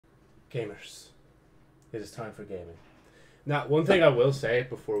Gamers, it is time for gaming. Now, one thing I will say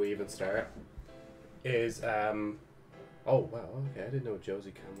before we even start is, oh wow, okay, I didn't know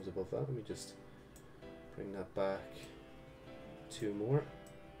Josie Cam was above that. Let me just bring that back. Two more.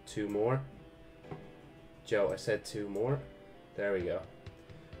 Joe, I said 2 more. There we go.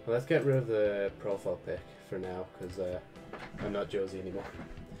 Well, let's get rid of the profile pic for now, because I'm not Josie anymore.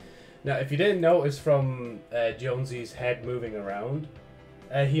 Now, if you didn't notice from Jonesy's head moving around,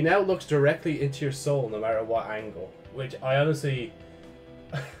 he now looks directly into your soul no matter what angle, which I honestly,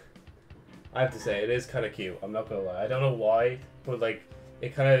 I have to say, it is kind of cute. I'm not gonna lie. I don't know why, but like,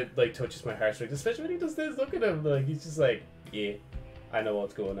 it kind of like touches my heartstrings, especially when he does this. Look at him, like he's just like, yeah, I know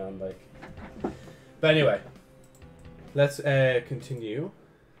what's going on, like. But anyway, let's continue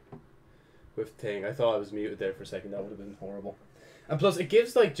with thing. I thought I was muted there for a second. That would have been horrible. And plus, it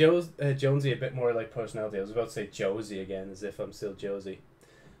gives like Jonesy a bit more like personality. I was about to say Josie again, as if I'm still Josie.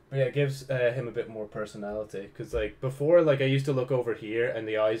 But yeah, it gives him a bit more personality. Because like before, like I used to look over here and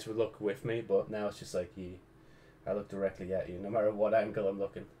the eyes would look with me, but now it's just like, yeah, I look directly at you, no matter what angle I'm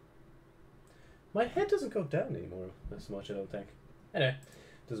looking. My head doesn't go down anymore as much, I don't think. Anyway,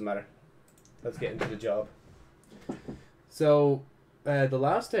 doesn't matter. Let's get into the job. So, the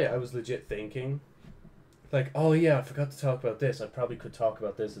last day I was legit thinking, like, oh yeah, I forgot to talk about this. I probably could talk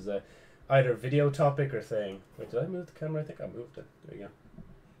about this as a either video topic or thing. Wait, did I move the camera? I think I moved it. There you go.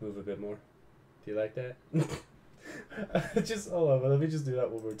 Move a bit more. Do you like that? Just, hold on, let me just do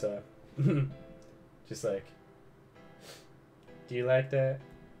that one more time. Just like, do you like that?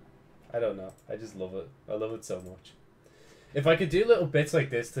 I don't know. I just love it. I love it so much. If I could do little bits like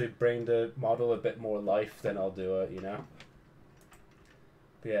this to bring the model a bit more life, then I'll do it, you know?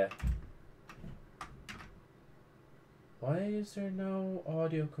 But yeah. Why is there no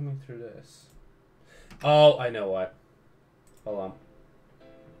audio coming through this? Oh, I know what. Hold on.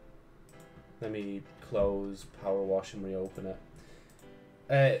 Let me close Powerwash and reopen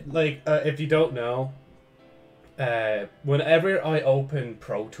it. If you don't know, whenever I open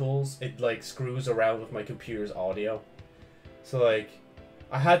Pro Tools, it like screws around with my computer's audio. So like,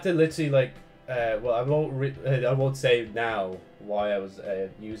 I had to literally like, well, I won't say now why I was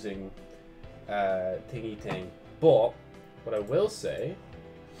using thingy thing, but what I will say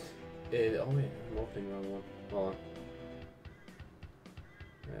is, oh wait, I'm opening the wrong one. Hold on.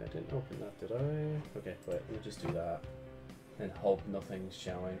 I didn't open that, did I? Okay, wait, let me just do that, and hope nothing's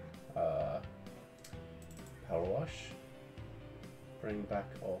showing. Power wash. Bring back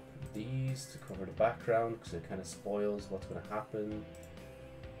up these to cover the background because it kind of spoils what's going to happen.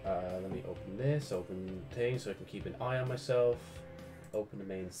 Let me open this, open things so I can keep an eye on myself. Open the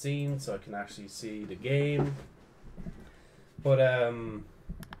main scene so I can actually see the game. But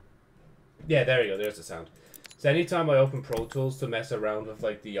yeah, there you go. There's the sound. So anytime I open Pro Tools to mess around with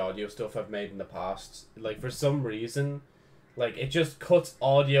like the audio stuff I've made in the past, like for some reason, like it just cuts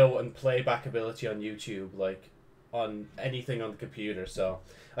audio and playback ability on YouTube, like on anything on the computer. So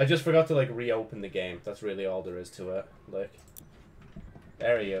I just forgot to like reopen the game. That's really all there is to it. Like,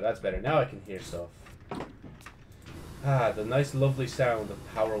 there you go. That's better. Now I can hear stuff. Ah, the nice lovely sound of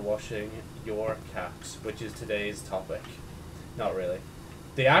power washing your cat, which is today's topic. Not really.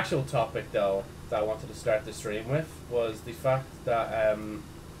 The actual topic though that I wanted to start the stream with was the fact that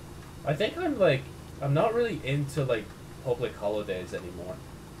I think I'm not really into like public holidays anymore.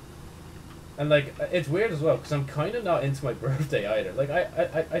 And like, it's weird as well because I'm kind of not into my birthday either. Like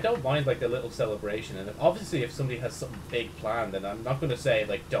I don't mind like a little celebration, and obviously if somebody has something big planned, then I'm not going to say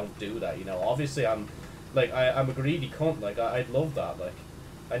like don't do that, you know. Obviously I'm like, I'm a greedy cunt. Like I'd love that. Like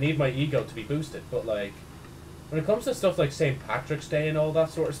I need my ego to be boosted, but like when it comes to stuff like St. Patrick's Day and all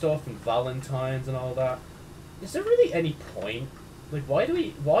that sort of stuff, and Valentine's and all that, is there really any point? Like why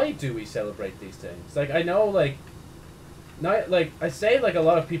do we celebrate these things? Like I know like, not like I say like a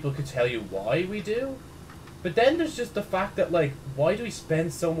lot of people could tell you why we do, but then there's just the fact that like why do we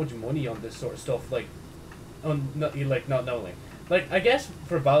spend so much money on this sort of stuff, like on not knowing. Like I guess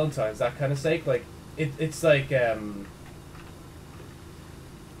for Valentine's, that kind of sake, like it's like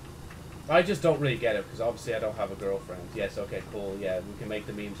I just don't really get it because obviously I don't have a girlfriend. Yes, okay, cool, yeah, we can make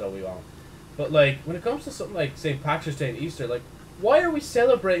the memes all we want, but like when it comes to something like St. Patrick's Day and Easter, like why are we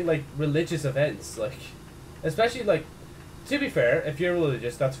celebrating like religious events? Like especially like, to be fair, if you're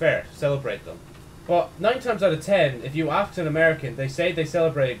religious, that's fair, celebrate them. But 9 times out of 10, if you ask an American, they say they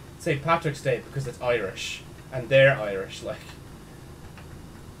celebrate St. Patrick's Day because it's Irish, and they're Irish, like.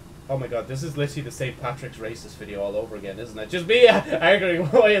 Oh my god, this is literally the St. Patrick's racist video all over again, isn't it? Just me arguing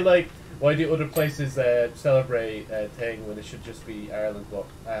why do other places celebrate thing when it should just be Ireland, but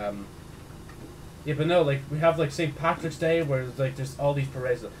Yeah, but no, like we have like St. Patrick's Day where like there's all these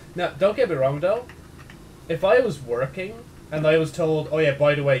parades. Now, don't get me wrong though. If I was working and I was told, oh yeah,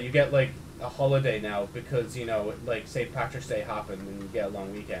 by the way, you get like a holiday now because you know like St. Patrick's Day happened and you get a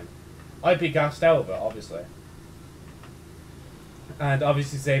long weekend, I'd be gassed out of it, obviously. And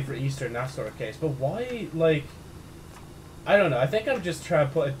obviously same for Easter and that sort of case. But why, like, I don't know. I think I'm just trying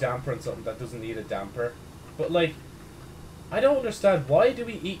to put a damper on something that doesn't need a damper. But like, I don't understand, why do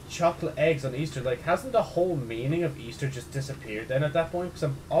we eat chocolate eggs on Easter? Like, hasn't the whole meaning of Easter just disappeared then at that point? Because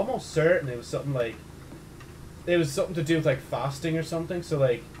I'm almost certain it was something like, it was something to do with like fasting or something. So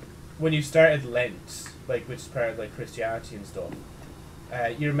like, when you started Lent, like which is part of like Christianity and stuff,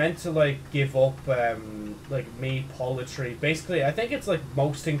 you're meant to like give up like meat, poultry. Basically, I think it's like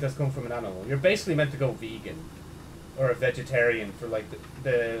most things that's come from an animal. You're basically meant to go vegan or a vegetarian for like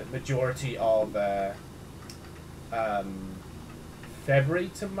the majority of February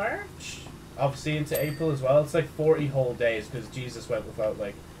to March, obviously into April as well. It's like 40 whole days because Jesus went without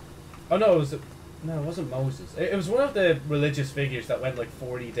like, oh no, no, it wasn't Moses. It was one of the religious figures that went like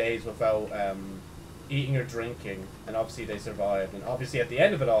 40 days without eating or drinking, and obviously they survived. And obviously at the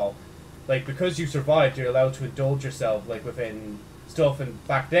end of it all, like because you survived, you're allowed to indulge yourself like within stuff. And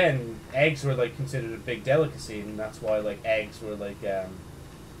back then, eggs were like considered a big delicacy, and that's why like eggs were like,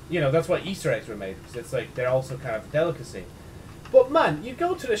 you know, that's why Easter eggs were made, because it's like they're also kind of a delicacy. But man, you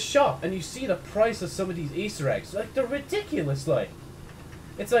go to the shop and you see the price of some of these Easter eggs. Like, they're ridiculous, like.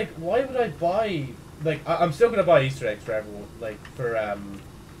 It's like, why would I buy... Like, I'm still going to buy Easter eggs for everyone. Like, for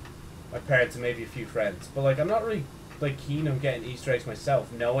my parents and maybe a few friends. But, like, I'm not really, like, keen on getting Easter eggs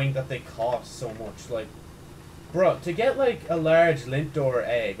myself, knowing that they cost so much. Like, bro, to get, like, a large Lindor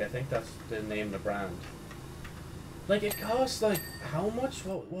egg, I think that's the name of the brand. Like, it costs, like, how much?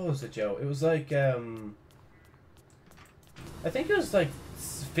 What was it, Joe? It was, like, I think it was like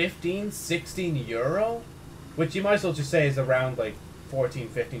 15, 16 euro, which you might as well just say is around like $14,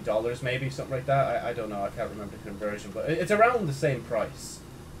 $15 maybe, something like that. I don't know, I can't remember the conversion, but it's around the same price.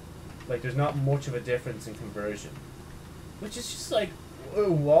 Like, there's not much of a difference in conversion, which is just like,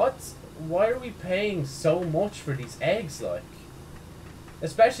 what? Why are we paying so much for these eggs, like?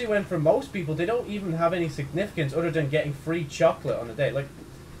 Especially when for most people they don't even have any significance other than getting free chocolate on a day. Like,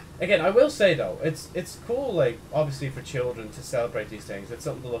 again, I will say though, it's cool, like, obviously for children to celebrate these things. It's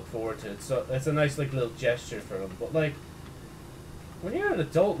something to look forward to. It's a nice, like, little gesture for them. But, like, when you're an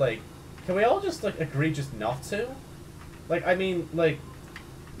adult, like, can we all just, like, agree just not to? Like, I mean, like,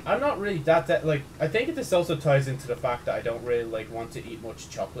 I'm not really that, like, I think this also ties into the fact that I don't really, like, want to eat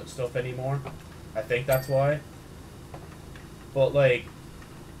much chocolate stuff anymore. I think that's why. But, like,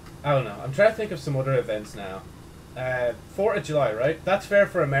 I don't know. I'm trying to think of some other events now. 4th of July, right? That's fair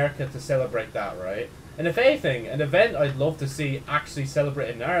for America to celebrate that, right? And if anything, an event I'd love to see actually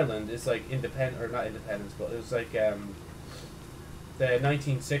celebrated in Ireland is like independent, or not independence, but it was like the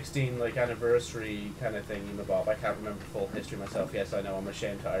 1916 like anniversary kind of thing. Bob, I can't remember full history myself. Yes, I know I'm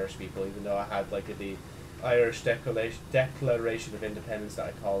ashamed to Irish people, even though I had like the Irish Declaration of Independence that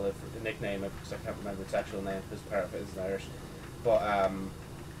I call it, for the nickname it, because I can't remember its actual name because part of it is in Irish. But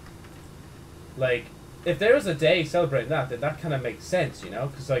like, if there was a day celebrating that, then that kind of makes sense, you know?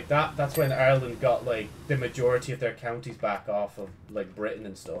 Because, like, that's when Ireland got, like, the majority of their counties back off of, like, Britain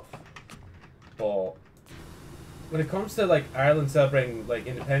and stuff. But when it comes to, like, Ireland celebrating, like,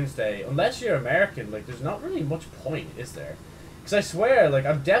 Independence Day, unless you're American, like, there's not really much point, is there? Because I swear, like,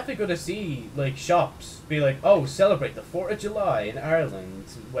 I'm definitely going to see, like, shops be like, oh, celebrate the 4th of July in Ireland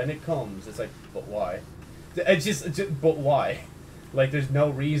when it comes. It's like, but why? It's just but why? Like, there's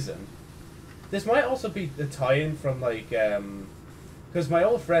no reason. This might also be the tie-in from, like, because my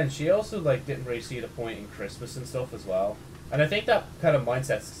old friend, she also, like, didn't really see the point in Christmas and stuff as well. And I think that kind of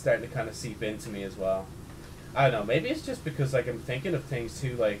mindset's starting to kind of seep into me as well. I don't know, maybe it's just because, like, I'm thinking of things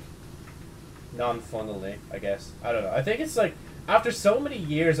too, like, non-funnily, I guess. I don't know. I think it's, like, after so many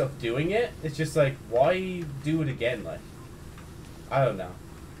years of doing it, it's just, like, why do it again, like? I don't know.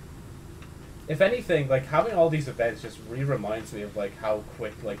 If anything, like, having all these events just reminds me of, like, how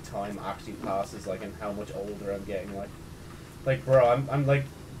quick, like, time actually passes, like, and how much older I'm getting, like. Like, bro,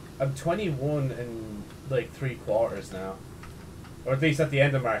 I'm 21 and, like, 3/4 now. Or at least at the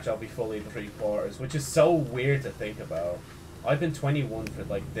end of March, I'll be fully 3/4, which is so weird to think about. I've been 21 for,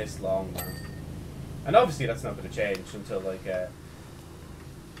 like, this long, man. And obviously that's not going to change until, like,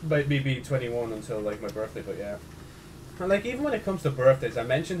 me being 21 until, like, my birthday, but yeah. And, like, even when it comes to birthdays, I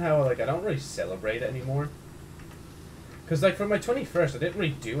mentioned how, like, I don't really celebrate it anymore. Because, like, for my 21st, I didn't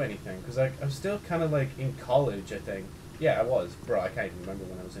really do anything. Because, like, I was still kind of, like, in college, I think. Yeah, I was. Bro, I can't even remember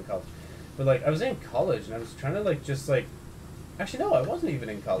when I was in college. But, like, I was in college, and I was trying to, like, just, like... Actually, no, I wasn't even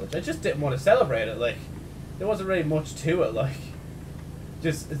in college. I just didn't want to celebrate it. Like, there wasn't really much to it. Like,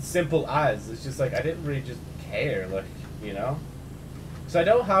 just as simple as. It's just like, I didn't really just care, like, you know? So I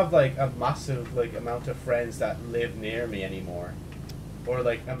don't have, like, a massive, like, amount of friends that live near me anymore. Or,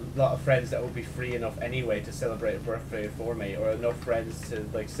 like, a lot of friends that would be free enough anyway to celebrate a birthday for me. Or enough friends to,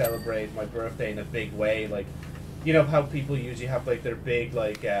 like, celebrate my birthday in a big way. Like, you know how people usually have, like, their big,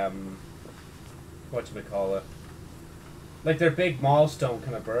 like, whatchamacallit? Like, their big milestone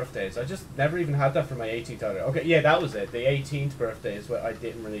kind of birthdays. I just never even had that for my 18th birthday. Okay, yeah, that was it. The 18th birthday is what I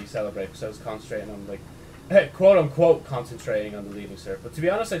didn't really celebrate because I was concentrating on, like, quote-unquote concentrating on the Leaving Cert. But to be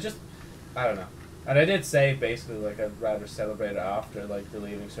honest, I don't know. And I did say, basically, like, I'd rather celebrate it after, like, the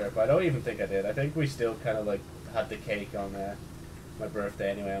Leaving Cert. But I don't even think I did. I think we still kind of, like, had the cake on my birthday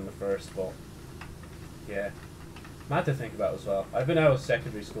anyway on the 1st. But, yeah. Mad to think about as well. I've been out of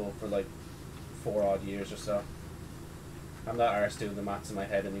secondary school for, like, 4 odd years or so. I'm not arsed doing the maths in my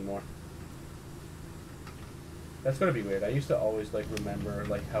head anymore. That's gonna be weird. I used to always, like, remember,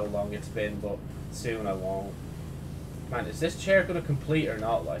 like, how long it's been, but soon I won't. Man, is this chair gonna complete or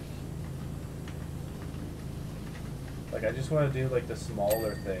not, like? Like, I just want to do, like, the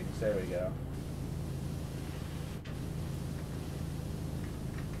smaller things. There we go.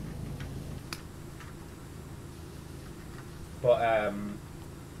 But,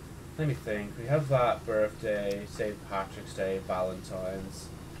 let me think. We have that birthday, St. Patrick's Day, Valentine's.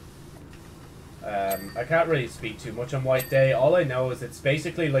 I can't really speak too much on White Day. All I know is it's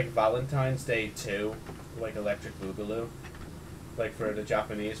basically like Valentine's Day 2, like Electric Boogaloo. Like for the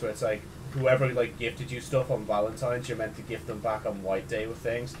Japanese, where it's like, whoever like gifted you stuff on Valentine's, you're meant to gift them back on White Day with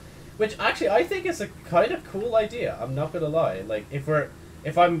things. Which actually I think is a kind of cool idea, I'm not gonna lie. Like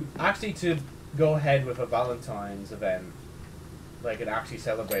if I'm actually to go ahead with a Valentine's event, like, and actually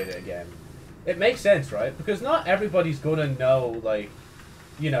celebrate it again, it makes sense, right? Because not everybody's gonna know, like,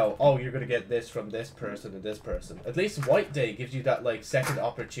 you know, oh, you're gonna get this from this person and this person. At least White Day gives you that, like, second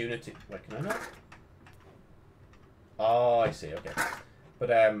opportunity. Wait, can I not? Oh, I see, okay. But,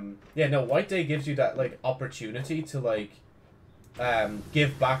 yeah, no, White Day gives you that, like, opportunity to, like,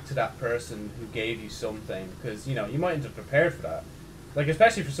 give back to that person who gave you something. Because, you know, you mightn't have prepared for that. Like,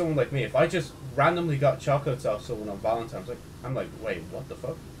 especially for someone like me, if I just randomly got chocolates off someone on Valentine's, like, I'm like, wait, what the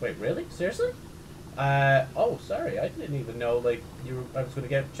fuck? Wait, really? Seriously? Oh, sorry, I didn't even know, like, I was going to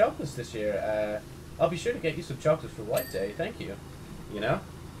get chocolates this year. I'll be sure to get you some chocolates for White Day, thank you. You know?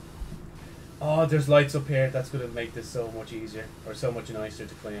 Oh, there's lights up here. That's going to make this so much easier, or so much nicer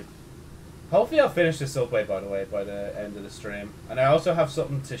to clean. Hopefully I'll finish this subway, by the way, by the end of the stream. And I also have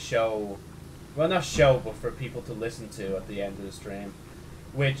something to show, well, not show, but for people to listen to at the end of the stream.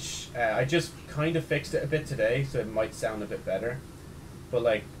 Which, I just kind of fixed it a bit today, so it might sound a bit better. But,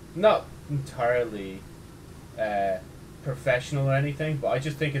 like, not entirely professional or anything, but I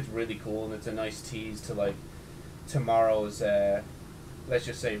just think it's really cool, and it's a nice tease to, like, tomorrow's, let's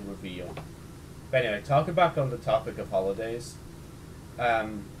just say, reveal. But anyway, talking back on the topic of holidays,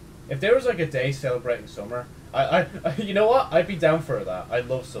 if there was, like, a day celebrating summer, you know what? I'd be down for that. I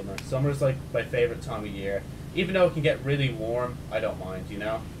love summer. Summer's, like, my favorite time of year. Even though it can get really warm, I don't mind, you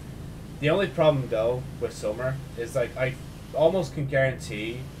know? The only problem, though, with summer is, like, I almost can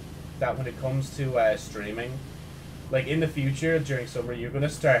guarantee that when it comes to streaming, like, in the future, during summer, you're going to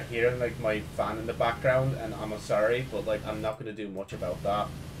start hearing, like, my fan in the background, and I'm sorry, but, like, I'm not going to do much about that.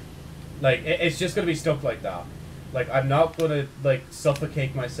 Like, it's just going to be stuck like that. Like, I'm not going to, like,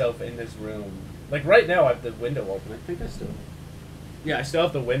 suffocate myself in this room. Like, right now, I have the window open. I think I still... Yeah, I still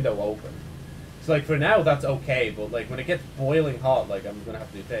have the window open. So, like, for now, that's okay, but, like, when it gets boiling hot, like, I'm gonna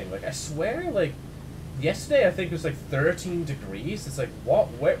have to do a thing. Like, I swear, like, yesterday, I think it was, like, 13 degrees. It's like, what?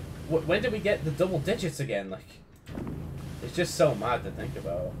 Where? When did we get the double digits again? Like, it's just so mad to think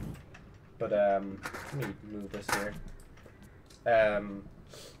about. But, let me move this here.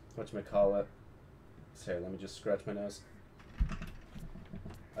 Whatchamacallit? Sorry, let me just scratch my nose.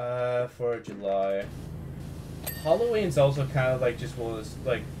 For July. Halloween's also kind of, like, just one of those,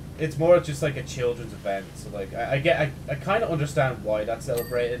 like, it's more just like a children's event, so like I kind of understand why that's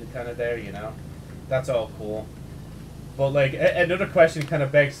celebrated kind of there, you know, that's all cool. But like another question kind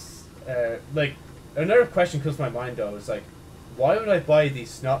of begs, like another question comes to my mind though is like, why would I buy these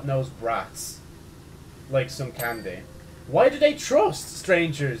snot-nosed brats like some candy? Why do they trust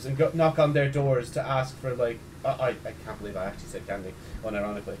strangers and go knock on their doors to ask for like I can't believe I actually said candy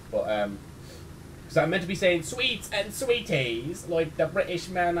unironically, but because I'm meant to be saying sweets and sweeties, like the British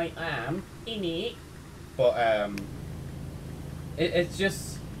man I am, innit? But, it's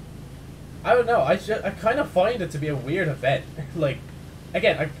just, I don't know, I kind of find it to be a weird event. Like,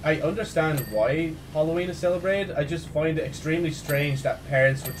 again, I understand why Halloween is celebrated. I just find it extremely strange that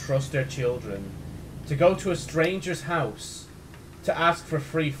parents would trust their children to go to a stranger's house to ask for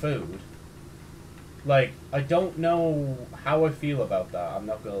free food. Like, I don't know how I feel about that, I'm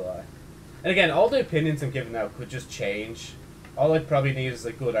not gonna lie. And again, all the opinions I'm giving out could just change. All I probably need is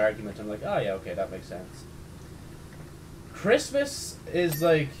a good argument. I'm like, oh yeah, okay, that makes sense. Christmas is,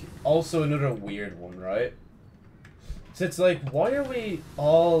 like, also another weird one, right? So it's like, why are we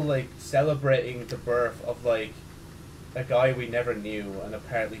all, like, celebrating the birth of, like, a guy we never knew and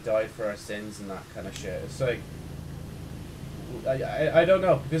apparently died for our sins and that kind of shit? It's like, I don't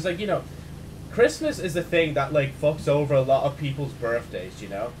know, because, like, you know, Christmas is a thing that, like, fucks over a lot of people's birthdays, you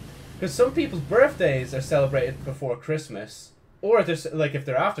know? Because some people's birthdays are celebrated before Christmas, or they're, like, if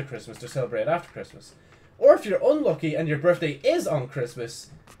they're after Christmas, they're celebrated after Christmas. Or if you're unlucky and your birthday is on Christmas,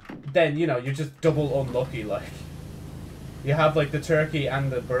 then, you know, you're just double unlucky, like. You have, like, the turkey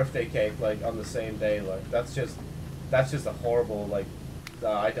and the birthday cake, like, on the same day, like. That's just a horrible, like,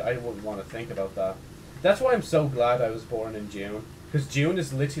 I wouldn't want to think about that. That's why I'm so glad I was born in June. Because June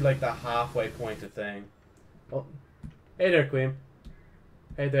is literally, like, the halfway point of thing. Oh, hey there, Queen.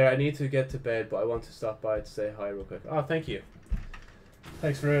 Hey there, I need to get to bed, but I want to stop by to say hi real quick. Oh, thank you.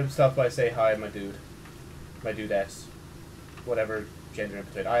 Thanks for stopping by to say hi, my dude. My dudess. Whatever gender in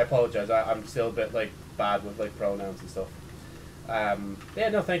between. I apologize, I'm still a bit, like, bad with, like, pronouns and stuff. Yeah,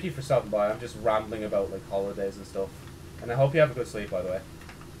 no, thank you for stopping by. I'm just rambling about, like, holidays and stuff. And I hope you have a good sleep, by the way.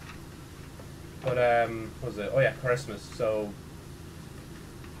 But, what was it? Oh, yeah, Christmas. So,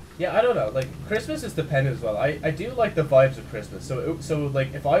 yeah, I don't know. Like, Christmas is dependent as well. I do like the vibes of Christmas. So,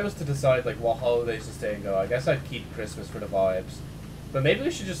 like, if I was to decide, like, what holidays to stay and go, I guess I'd keep Christmas for the vibes. But maybe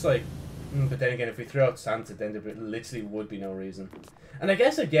we should just, like, but then again, if we threw out Santa, then there literally would be no reason. And I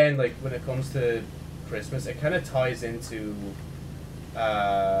guess, again, like, when it comes to Christmas, it kind of ties into,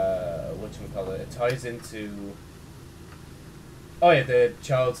 whatchamacallit, it ties into, oh yeah, the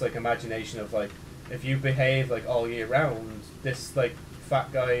child's, like, imagination of, like, if you behave, like, all year round, this, like,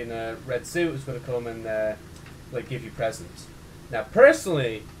 fat guy in a red suit is going to come and, like, give you presents. Now,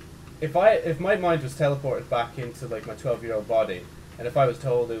 personally, if my mind was teleported back into, like, my 12-year-old body, and if I was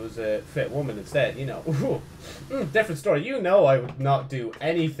told it was a fit woman instead, you know, different story. You know I would not do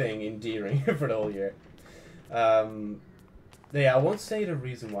anything endearing for the whole year. Yeah, I won't say the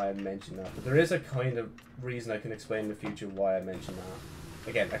reason why I mentioned that, but there is a kind of reason I can explain in the future why I mentioned that.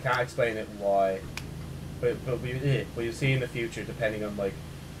 Again, I can't explain it why, but you'll see in the future, depending on, like,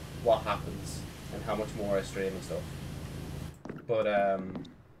 what happens and how much more I stream and stuff. But,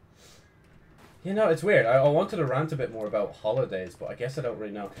 you know, it's weird. I wanted to rant a bit more about holidays, but I guess I don't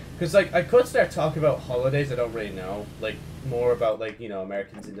really know. Because, like, I could start talking about holidays I don't really know. Like, more about, like, you know,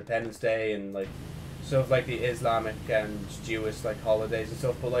 Americans' Independence Day and, like, sort of, like, the Islamic and Jewish, like, holidays and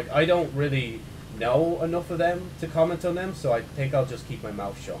stuff. But, like, I don't really know enough of them to comment on them, so I think I'll just keep my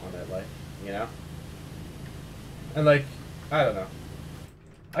mouth shut on it, like, you know? And, like, I don't know.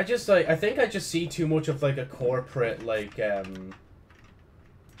 I just, like, I think I just see too much of, like, a corporate, like,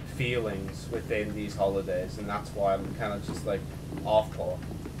 feelings within these holidays, and that's why I'm kind of just, like, off-put.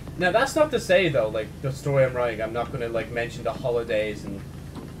 Now, that's not to say, though, like, the story I'm writing, I'm not going to, like, mention the holidays and,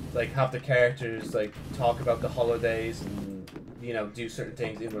 like, have the characters, like, talk about the holidays and, you know, do certain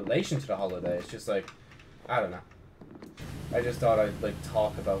things in relation to the holidays. Just, like, I don't know. I just thought I'd, like,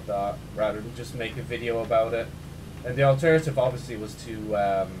 talk about that rather than just make a video about it. And the alternative, obviously, was to,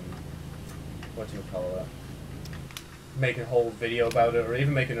 whatchamacallit, make a whole video about it, or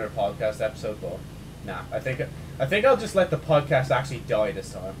even make another podcast episode, but nah, I think I'll just let the podcast actually die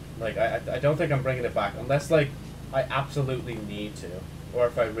this time. Like, I don't think I'm bringing it back, unless, like, I absolutely need to, or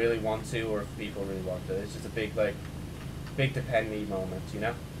if I really want to, or if people really want to. It's just a big, like, big depend me moment, you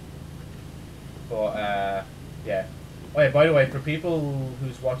know? But, yeah. Oh yeah, by the way, for people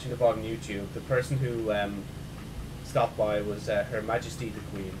who's watching the VOD on YouTube, the person who, stopped by was, Her Majesty the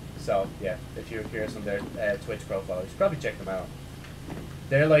Queen. So, yeah, if you're curious on their Twitch profile, you should probably check them out.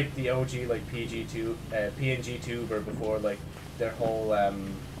 They're, like, the OG, like, PNG tuber before, like, their whole,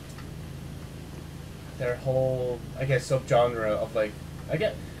 I guess, subgenre of, like, I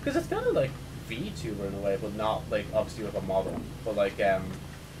get, because it's kind of, like, VTuber in a way, but not, like, obviously with a model. But, like,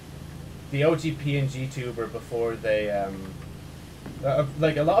 the OG PNG tuber before they,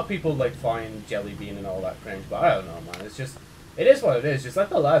 like, a lot of people, like, find Jelly Bean and all that cringe, but I don't know, man. It's just, it is what it is. Just let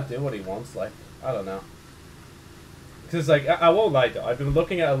the lad do what he wants, like, I don't know. Because, like, I won't lie, though. I've been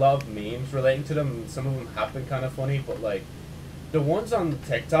looking at a lot of memes relating to them, and some of them have been kind of funny, but, like, the ones on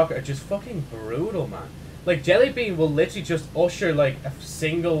TikTok are just fucking brutal, man. Like, Jelly Bean will literally just usher, like, a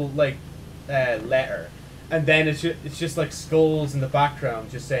single, like, letter, and then it's just like skulls in the background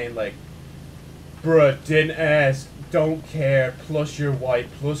just saying like, bruh, didn't ask, don't care, plus you're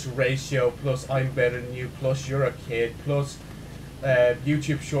white, plus ratio, plus I'm better than you, plus you're a kid, plus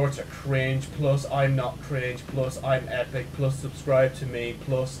YouTube shorts are cringe, plus I'm not cringe, plus I'm epic, plus subscribe to me,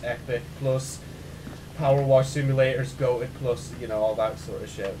 plus epic, plus Powerwash Simulator's goated, plus, you know, all that sort of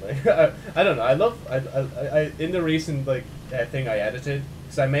shit. Like, I don't know, I in the recent, like, thing I edited,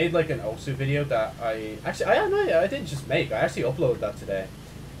 because I made, like, an Osu video that I don't know, I didn't just make, I actually uploaded that today.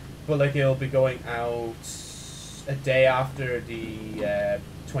 But, like, it'll be going out a day after the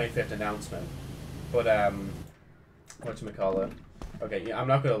 25th announcement. But, whatchamacallit. Okay, yeah, I'm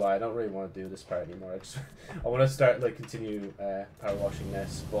not gonna lie, I don't really want to do this part anymore. I want to start, like, continue power washing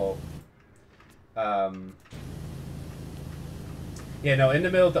this, but yeah, no, in the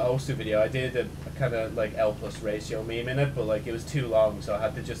middle of the Osu video, I did a kind of, like, L plus ratio meme in it, but, like, it was too long, so I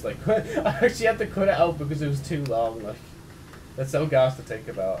had to just, like, I actually had to cut it out because it was too long, like, that's so gas to think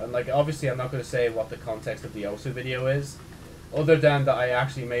about. And, like, obviously I'm not going to say what the context of the Osu video is, other than that I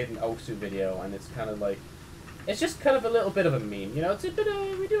actually made an Osu video, and it's kind of, like, it's just kind of a little bit of a meme, you know, it's a bit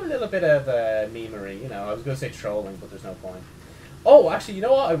of, we do a little bit of memery, you know, I was going to say trolling, but there's no point. Oh, actually, you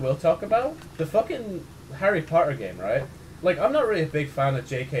know what I will talk about? The fucking Harry Potter game, right? Like, I'm not really a big fan of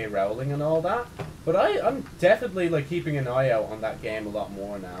J.K. Rowling and all that, but I'm definitely, like, keeping an eye out on that game a lot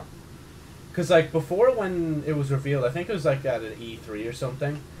more now. Because, like, before when it was revealed, I think it was, like, at an E3 or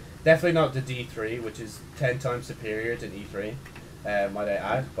something. Definitely not the D3, which is 10 times superior to E3. Might I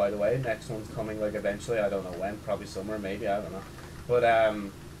add, by the way. Next one's coming, like, eventually. I don't know when. Probably somewhere, maybe. I don't know. But,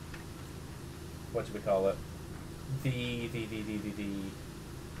 what should we call it?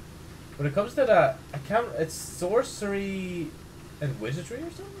 When it comes to that, it's sorcery and wizardry or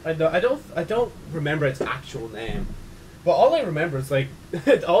something? I don't remember its actual name. But all I remember is, like,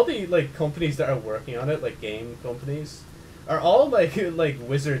 all the, like, companies that are working on it, like, game companies, are all, like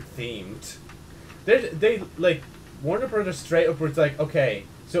wizard themed. They like, Warner Brothers straight up was like, okay,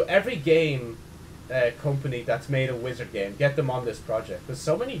 so every game company that's made a wizard game, get them on this project. Because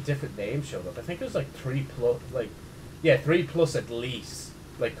so many different names showed up. I think it was, like, 3 plus at least,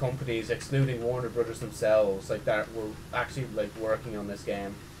 like, companies, excluding Warner Brothers themselves, like, that were actually, like, working on this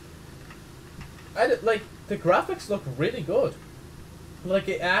game. Like, the graphics look really good. Like,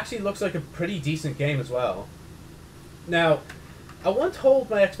 it actually looks like a pretty decent game as well. Now, I won't hold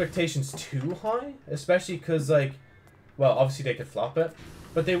my expectations too high, especially because, like, well, obviously they could flop it,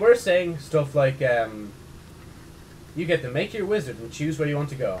 but they were saying stuff like, you get to make your wizard and choose where you want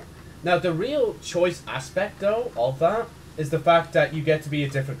to go. Now, the real choice aspect, though, of that is the fact that you get to be a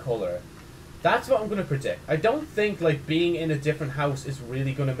different color. That's what I'm going to predict. I don't think, like, being in a different house is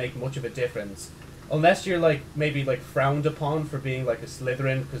really going to make much of a difference. Unless you're, like, maybe, like, frowned upon for being, like, a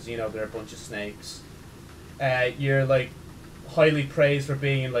Slytherin, because, you know, they're a bunch of snakes. You're, like, highly praised for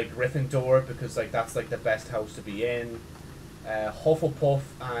being in, like, Gryffindor, because, like, that's, like, the best house to be in. Hufflepuff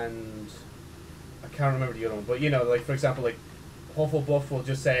and... I can't remember the other one, but, you know, like, for example, like, Hufflepuff will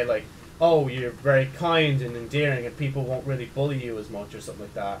just say, like, oh, you're very kind and endearing and people won't really bully you as much or something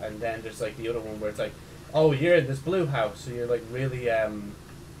like that. And then there's, like, the other one where it's like, oh, you're in this blue house, so you're, like, really,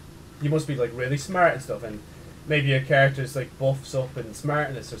 you must be, like, really smart and stuff. And maybe your character's, like, buffs up in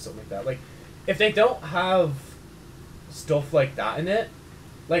smartness or something like that. Like, if they don't have stuff like that in it,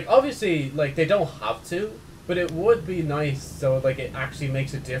 like, obviously, like, they don't have to, but it would be nice so, like, it actually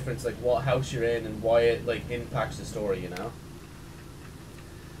makes a difference, like, what house you're in and why it, like, impacts the story, you know?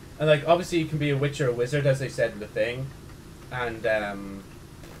 And, like, obviously you can be a witch or a wizard, as they said in the thing. And,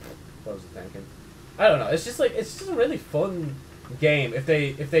 what was I thinking? I don't know, it's just, like, it's just a really fun game. If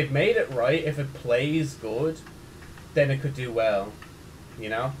they've made it right, if it plays good, then it could do well, you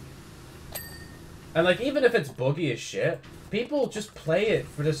know? And, like, even if it's buggy as shit, people just play it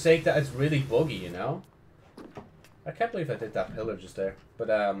for the sake that it's really buggy, you know? I can't believe I did that pillar just there. But,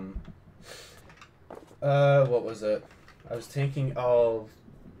 what was it? I was thinking of...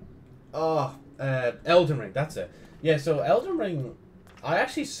 Oh, Elden Ring, that's it. Yeah, so Elden Ring, I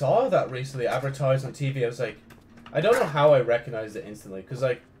actually saw that recently advertised on TV. I was like, I don't know how I recognized it instantly, because,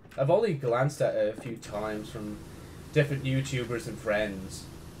 like, I've only glanced at it a few times from different YouTubers and friends.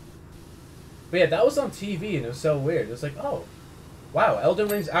 But yeah, that was on TV, and it was so weird. It was like, oh, wow, Elden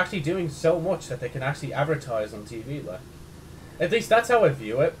Ring's actually doing so much that they can actually advertise on TV, like. At least that's how I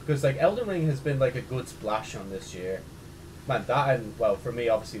view it, because, like, Elden Ring has been, like, a good splash on this year. Man, that and, well, for me,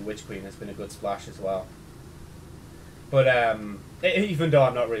 obviously, Witch Queen has been a good splash as well. But, even though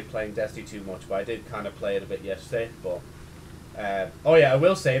I'm not really playing Destiny too much, but I did kind of play it a bit yesterday, but... oh yeah, I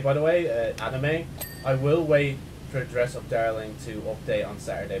will say, by the way, anime, I will wait for Dress Up Darling to update on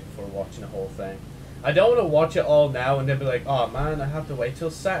Saturday before watching the whole thing. I don't want to watch it all now and then be like, oh man, I have to wait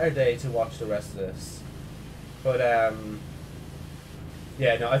till Saturday to watch the rest of this. But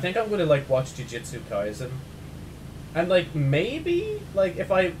yeah, no, I think I'm gonna like watch Jujutsu Kaisen. And like maybe like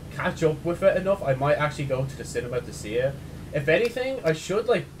if I catch up with it enough, I might actually go to the cinema to see it. If anything, I should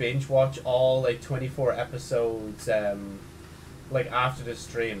like binge watch all like 24 episodes like after the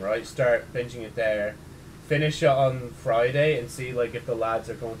stream, right? Start binging it there. Finish it on Friday and see like if the lads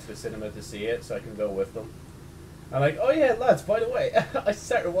are going to the cinema to see it, so I can go with them. I'm like, oh yeah, lads, by the way, I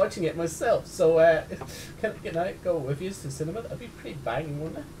started watching it myself, so can I go with you to the cinema? That'd be pretty banging,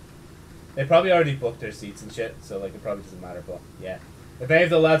 wouldn't it? They probably already booked their seats and shit, so like it probably doesn't matter, but yeah. If any of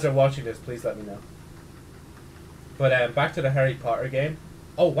the lads are watching this, please let me know. But back to the Harry Potter game.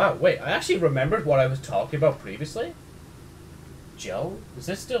 Oh wow, wait, I actually remembered what I was talking about previously. Joe? Is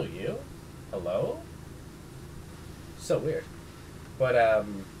this still you? Hello? So weird. But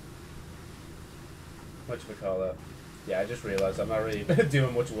whatchamacallit? Yeah, I just realized I'm not really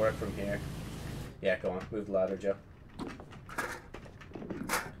doing much work from here. Yeah, go on, move the ladder, Joe.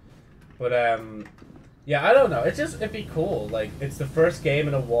 But yeah, I don't know. It'd be cool. Like, it's the first game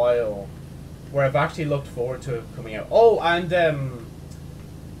in a while where I've actually looked forward to it coming out. Oh, and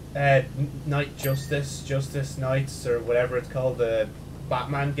Night Justice Nights, or whatever it's called, the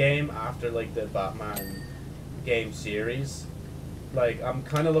Batman game after like the Batman game series. Like, I'm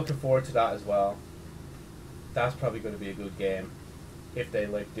kind of looking forward to that as well. That's probably going to be a good game if they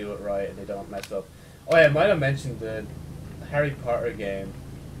like do it right and they don't mess up. Oh yeah, I might have mentioned the Harry Potter game.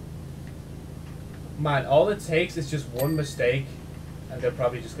 Man, all it takes is just one mistake and they're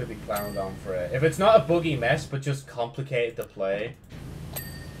probably just going to be clowned on for it. If it's not a buggy mess but just complicated to play,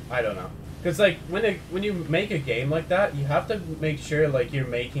 I don't know. Because like when you make a game like that, you have to make sure like you're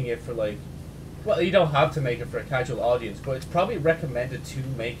making it for like, well, you don't have to make it for a casual audience, but it's probably recommended to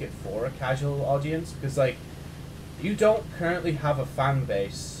make it for a casual audience, because like you don't currently have a fan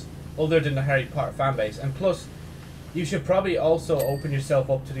base other than the Harry Potter fan base, and plus you should probably also open yourself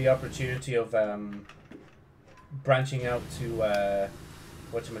up to the opportunity of branching out to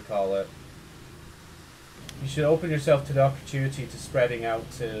whatchamacallit. You should open yourself to the opportunity to spreading out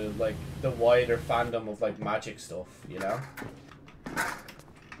to like the wider fandom of like magic stuff, you know?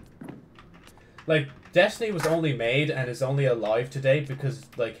 Like, Destiny was only made and is only alive today because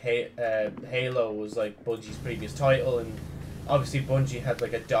like Halo was like Bungie's previous title, and obviously Bungie had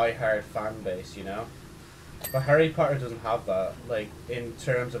like a die-hard fan base, you know? But Harry Potter doesn't have that, like, in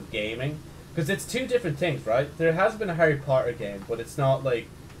terms of gaming. Because it's two different things, right? There has been a Harry Potter game, but it's not like...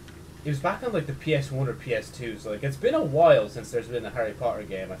 It was back on like the PS1 or PS2, so like it's been a while since there's been a Harry Potter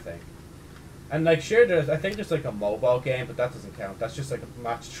game, I think. And like sure, I think there's like a mobile game, but that doesn't count. That's just like a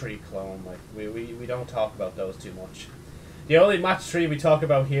match 3 clone. Like we don't talk about those too much. The only match 3 we talk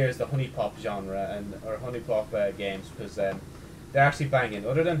about here is the Honey Pop genre or Honey Pop games, because they're actually banging.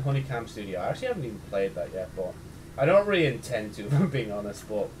 Other than Honeycomb Studio, I actually haven't even played that yet, but I don't really intend to, if I'm being honest.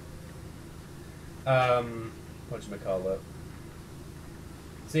 But whatchamacallit?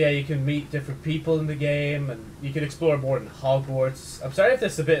 So yeah, you can meet different people in the game, and you can explore more than Hogwarts. I'm sorry if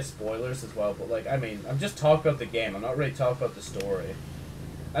this is a bit of spoilers as well, but like, I mean, I'm just talking about the game. I'm not really talking about the story.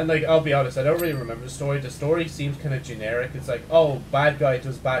 And like, I'll be honest, I don't really remember the story. The story seems kind of generic. It's like, oh, bad guy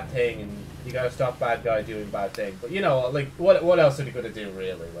does bad thing, and you gotta stop bad guy doing bad thing. But you know, like, what else are you gonna do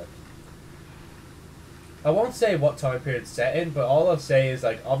really? Like, I won't say what time period it's set in, but all I'll say is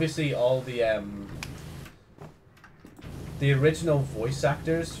like, obviously all the original voice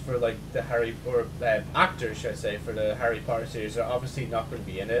actors for like the actors, should I say, for the Harry Potter series are obviously not going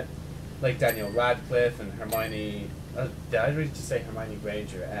to be in it. Like Daniel Radcliffe and Hermione, did I really just say Hermione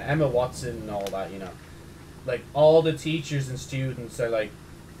Granger? Emma Watson and all that, you know. Like all the teachers and students are like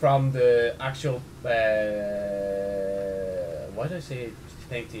from the actual, why did I say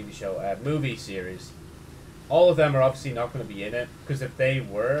TV show? Movie series. All of them are obviously not going to be in it, because if they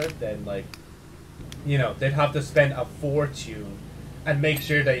were, then like, you know, they'd have to spend a fortune and make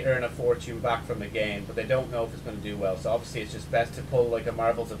sure they earn a fortune back from the game, but they don't know if it's going to do well. So obviously it's just best to pull like a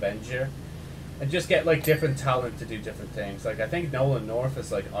Marvel's Avenger and just get like different talent to do different things. Like I think Nolan North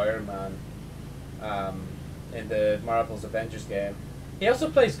is like Iron Man in the Marvel's Avengers game. He also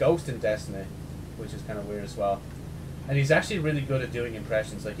plays Ghost in Destiny, which is kind of weird as well. And he's actually really good at doing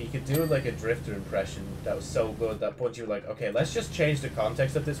impressions. Like he could do like a Drifter impression that was so good that Bungie were like, okay, let's just change the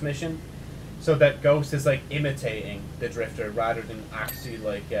context of this mission so that Ghost is like imitating the Drifter rather than actually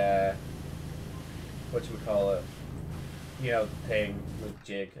like whatchamacallit, you know, the thing with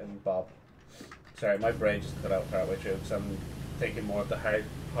Jig and Bob. Sorry, my brain just cut out partway through because I'm thinking more of the Harry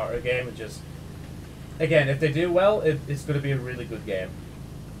Potter game, and just again, if they do well, it's going to be a really good game.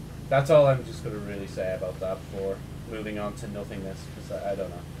 That's all I'm just going to really say about that before moving on to nothingness, because I don't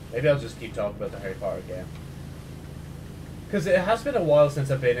know. Maybe I'll just keep talking about the Harry Potter game. Because it has been a while since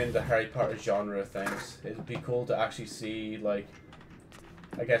I've been in the Harry Potter genre of things. It would be cool to actually see, like,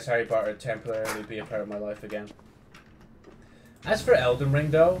 I guess Harry Potter temporarily be a part of my life again. As for Elden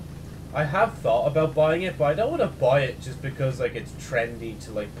Ring, though, I have thought about buying it, but I don't want to buy it just because, like, it's trendy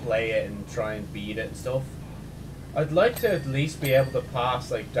to, like, play it and try and beat it and stuff. I'd like to at least be able to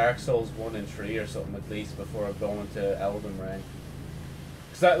pass, like, Dark Souls 1 and 3 or something at least before I go into Elden Ring.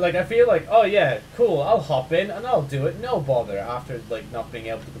 Because, I feel like, oh yeah, cool, I'll hop in and I'll do it, no bother, after, like, not being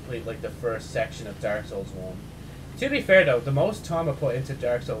able to complete, like, the first section of Dark Souls 1. To be fair, though, the most time I put into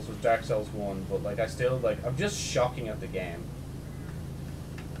Dark Souls was Dark Souls 1, but, like, I still, like, I'm just shocking at the game.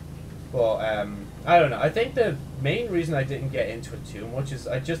 But, I don't know, I think the main reason I didn't get into it too much is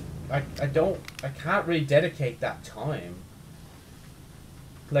I can't really dedicate that time,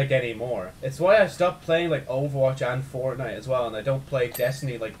 like, anymore. It's why I stopped playing, like, Overwatch and Fortnite as well, and I don't play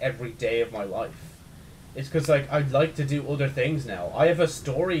Destiny, like, every day of my life. It's because, like, I'd like to do other things now. I have a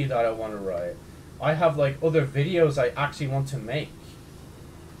story that I want to write. I have, like, other videos I actually want to make.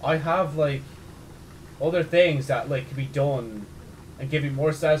 I have, like, other things that, like, can be done and give me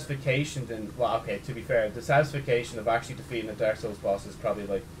more satisfaction than, well, okay, to be fair, the satisfaction of actually defeating a Dark Souls boss is probably,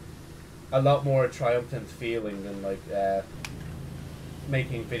 like, a lot more triumphant feeling than, like,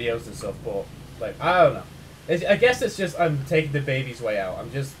 making videos and stuff, but, like, I don't know. I guess it's just I'm taking the baby's way out.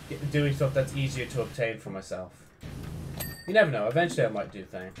 I'm just doing stuff that's easier to obtain for myself. You never know. Eventually I might do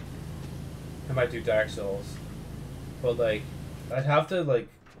things. I might do Dark Souls. But, like, I'd have to, like,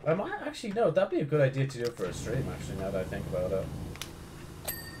 I might actually, no, that'd be a good idea to do it for a stream, actually, now that I think about it.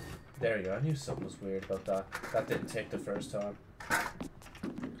 There you go. I knew something was weird about that. That didn't take the first time.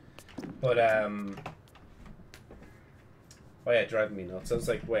 But, oh yeah, driving me nuts. I was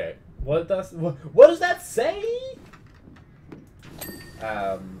like, wait, what does that say?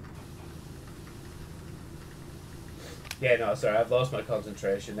 Yeah, no, sorry, I've lost my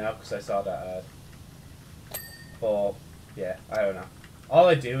concentration now because I saw that ad. But, yeah, I don't know. All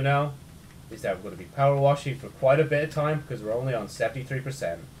I do know is that we're going to be power washing for quite a bit of time because we're only on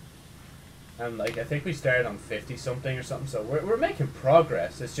 73%. And, like, I think we started on 50-something or something, so we're making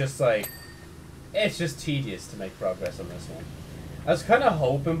progress. It's just, like, it's just tedious to make progress on this one. I was kind of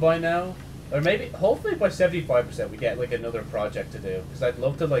hoping by now, or maybe, hopefully by 75% we get, like, another project to do. Because I'd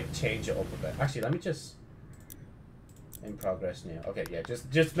love to, like, change it up a bit. Actually, let me just... In progress now. Okay, yeah,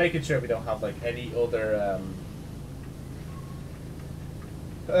 just making sure we don't have, like, any other,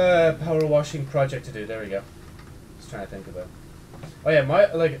 power washing project to do. There we go. Just trying to think of it. Oh yeah,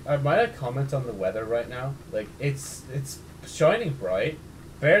 I might comment on the weather right now. Like, it's shining bright,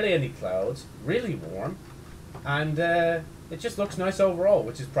 barely any clouds, really warm, and it just looks nice overall,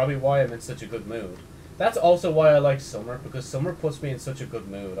 which is probably why I'm in such a good mood. That's also why I like summer, because summer puts me in such a good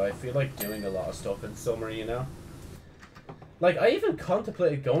mood. I feel like doing a lot of stuff in summer, you know? Like, I even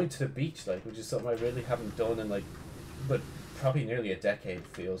contemplated going to the beach, like, which is something I really haven't done in, like, but probably nearly a decade,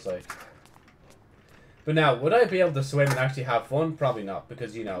 feels like. But now, would I be able to swim and actually have fun? Probably not,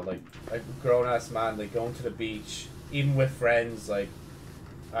 because, you know, like, a grown-ass man, like, going to the beach, even with friends, like,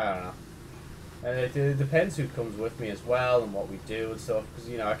 I don't know. And it depends who comes with me as well and what we do and stuff, because,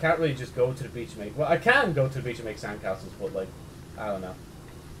 you know, I can't really just go to the beach and make, well, I can go to the beach and make sandcastles, but, like, I don't know.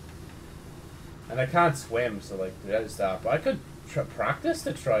 And I can't swim, so, like, there's that. But I could practice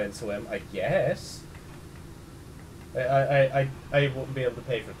to try and swim, I guess. I wouldn't be able to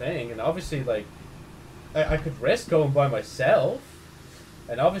pay for thing, and obviously, like, I could risk going by myself,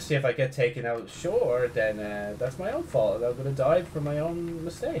 and obviously if I get taken out shore, then that's my own fault, and I'm going to die for my own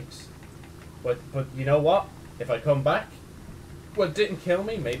mistakes. But you know what? If I come back, what didn't kill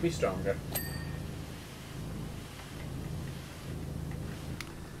me made me stronger.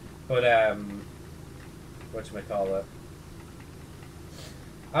 But, whatchamacallit?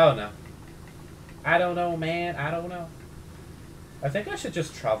 I don't know. I don't know, man. I don't know. I think I should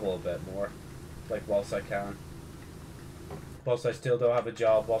just travel a bit more. Like, whilst I can. Whilst I still don't have a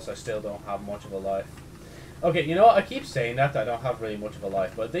job, whilst I still don't have much of a life. Okay, you know what? I keep saying that I don't have really much of a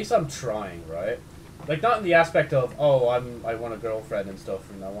life, but at least I'm trying, right? Like, not in the aspect of, oh, I want a girlfriend and stuff,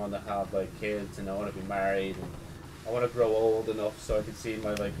 and I want to have, like, kids, and I want to be married, and I want to grow old enough so I can see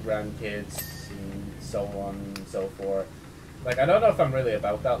my, like, grandkids, and so on and so forth. Like, I don't know if I'm really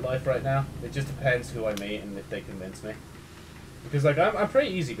about that life right now. It just depends who I meet and if they convince me. Because, like, I'm pretty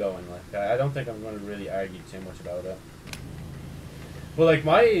easygoing. Like, I don't think I'm going to really argue too much about it. But, like,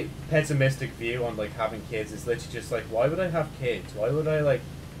 my pessimistic view on, like, having kids is literally just, like, why would I have kids? Why would I, like,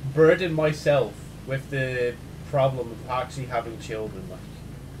 burden myself with the problem of actually having children? Like,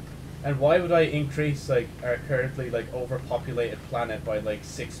 And why would I increase like our currently like overpopulated planet by like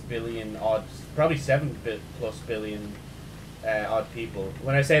 6 billion odd, probably 7+ billion odd people?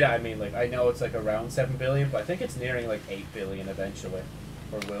 When I say that, I mean like I know it's like around 7 billion, but I think it's nearing like 8 billion eventually,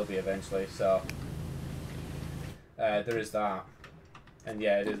 or will be eventually. So there is that, and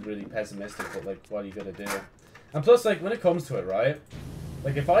yeah, it is really pessimistic. But like, what are you gonna do? And plus, like when it comes to it, right?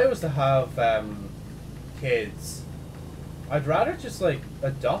 Like if I was to have kids, I'd rather just like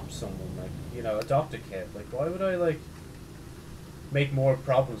adopt someone, like, you know, adopt a kid. Like, why would I like make more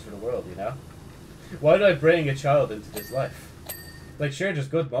problems for the world, you know? Why would I bring a child into this life? Like, sure, there's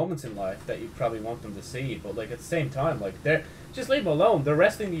good moments in life that you probably want them to see, but like at the same time, like they're just leave them alone. They're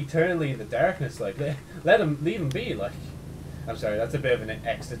resting eternally in the darkness. Like, leave them be. Like, I'm sorry, that's a bit of an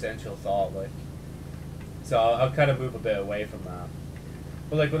existential thought. Like, so I'll kind of move a bit away from that.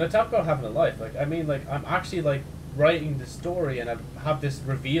 But like when I talk about having a life, like I mean, like I'm actually like writing the story, and I have this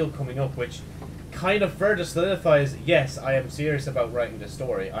reveal coming up which kind of further solidifies, yes, I am serious about writing the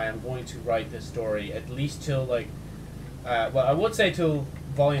story. I am going to write this story at least till like well, I would say till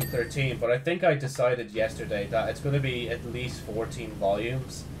volume 13, but I think I decided yesterday that it's going to be at least 14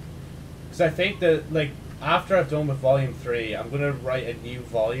 volumes, because I think that like after I've done with volume 3, I'm going to write a new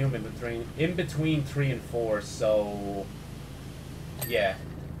volume in between 3 and 4. So yeah,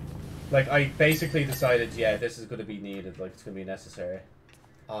 like, I basically decided, yeah, this is going to be needed. Like, it's going to be necessary.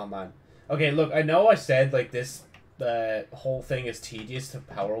 Oh, man. Okay, look, I know I said, like, this whole thing is tedious to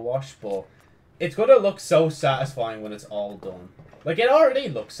power wash, but it's going to look so satisfying when it's all done. Like, it already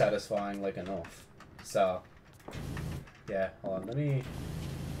looks satisfying, like, enough. So, yeah, hold on. Let me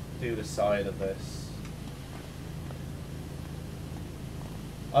do the side of this.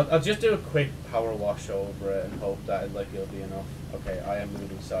 I'll just do a quick power wash over it and hope that like it'll be enough. Okay, I am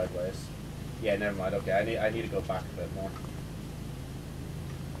moving sideways. Yeah, never mind. Okay, I need to go back a bit more.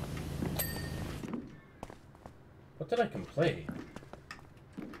 What did I complete?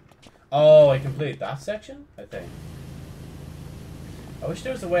 Oh, I completed that section, I think. I wish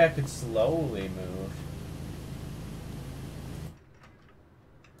there was a way I could slowly move.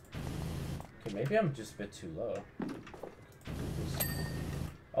 Okay, maybe I'm just a bit too low.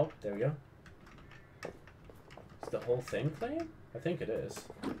 Oh, there we go. Is the whole thing clean? I think it is.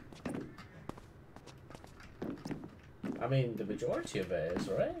 I mean, the majority of it is,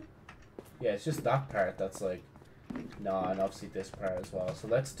 right? Yeah, it's just that part that's like... Nah, and obviously this part as well. So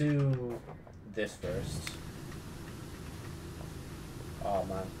let's do this first. Oh,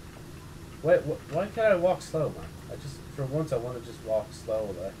 man. Wait, why can't I walk slow, man? I just... For once, I want to just walk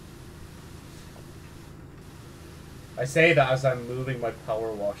slowly. I say that as I'm moving my power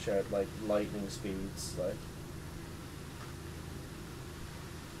washer at like lightning speeds, like.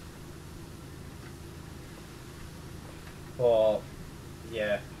 Well,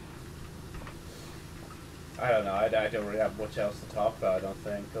 yeah. I don't know. I don't really have much else to talk about, I don't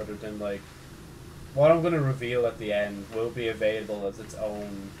think, other than like what I'm going to reveal at the end will be available as its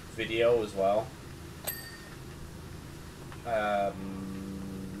own video as well. It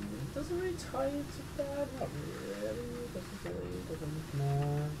doesn't really tie into that, not really.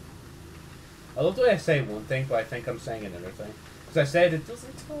 Nah. I love the way I say one thing, but I think I'm saying another thing. Because I said it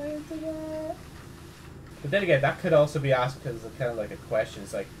doesn't tie into that. But then again, that could also be asked because it's kind of like a question.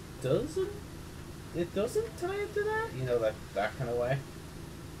 It's like, it doesn't tie into that? You know, that kind of way.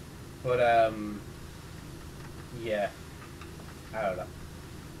 But, yeah. I don't know.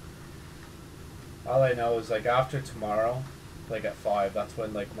 All I know is, like, after tomorrow, like, at 5, that's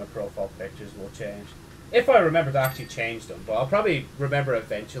when, like, my profile pictures will change. If I remember to actually change them. But I'll probably remember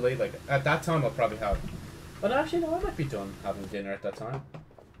eventually. Like, at that time, I'll probably have... But actually, no, I might be done having dinner at that time.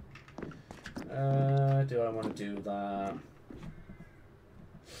 Do I want to do that?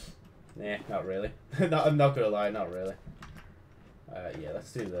 Nah, not really. I'm not gonna lie, not really. Yeah,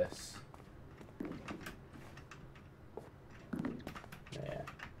 let's do this. Yeah.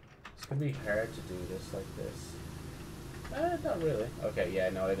 It's gonna be hard to do this like this. Not really. Okay, yeah,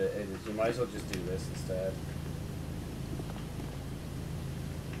 no, it is. You might as well just do this instead.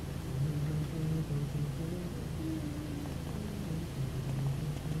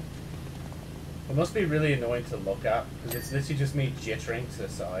 It must be really annoying to look at, because it's literally just me jittering to the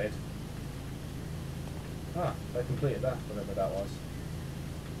side. Ah, I completed that, whatever that was.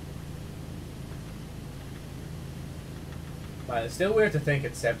 Man, it's still weird to think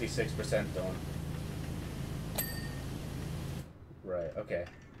it's 76% done. Right, okay.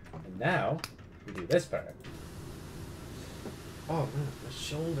 And now, we do this part. Oh man, my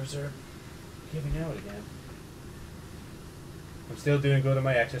shoulders are giving out again. I'm still doing good on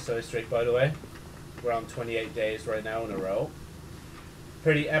my exercise streak, by the way. We're on 28 days right now in a row.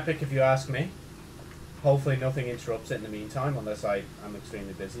 Pretty epic if you ask me. Hopefully nothing interrupts it in the meantime, unless I'm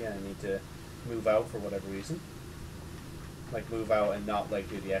extremely busy and I need to move out for whatever reason. Like, move out and not, like,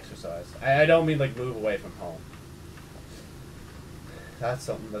 do the exercise. I don't mean, like, move away from home. That's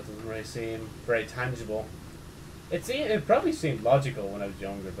something that doesn't really seem very tangible. It probably seemed logical when I was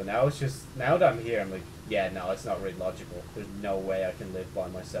younger, but now it's just, now that I'm here, I'm like, yeah, no, it's not really logical. There's no way I can live by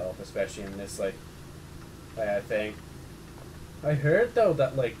myself, especially in this, like, thing. I heard, though,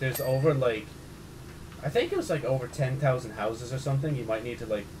 that, like, there's over, like, I think it was, like, over 10,000 houses or something. You might need to,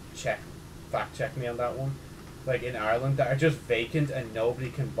 like, fact check me on that one. Like, in Ireland, that are just vacant and nobody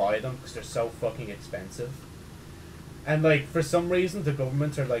can buy them because they're so fucking expensive. And, like, for some reason, the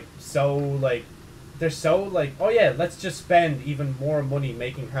governments are, like, so, like, they're so, like, oh yeah, let's just spend even more money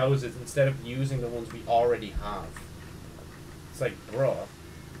making houses instead of using the ones we already have. It's like, bruh,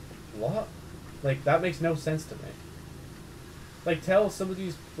 what? Like, that makes no sense to me. Like, tell some of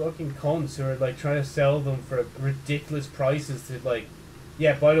these fucking cunts who are, like, trying to sell them for ridiculous prices to, like,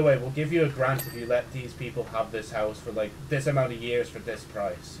 yeah, by the way, we'll give you a grant if you let these people have this house for, like, this amount of years for this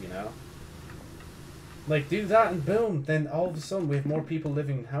price, you know? Like, do that and boom, then all of a sudden we have more people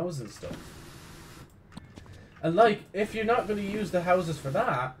living in houses and stuff. And, like, if you're not going to use the houses for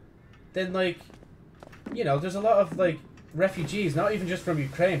that, then, like, you know, there's a lot of, like, refugees, not even just from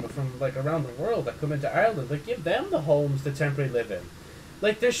Ukraine, but from, like, around the world that come into Ireland. Like, give them the homes to temporarily live in.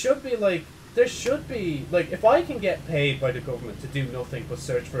 Like, there should be, like, if I can get paid by the government to do nothing but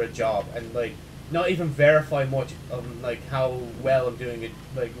search for a job and, like, not even verify much of, like, how well I'm doing it,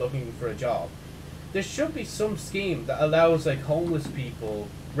 like, looking for a job, there should be some scheme that allows, like, homeless people,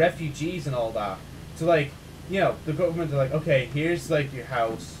 refugees and all that, to, like, you know, the government are like, okay, here's, like, your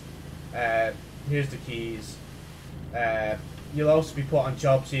house, here's the keys, you'll also be put on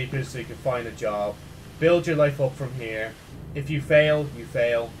job seekers so you can find a job, build your life up from here. If you fail, you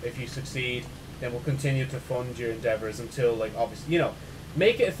fail. If you succeed, then we'll continue to fund your endeavors until, like, obviously, you know,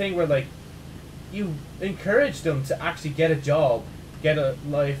 make it a thing where, like, you encourage them to actually get a job, get a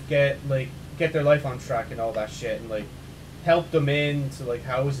life, get their life on track and all that shit, and, like, help them into, like,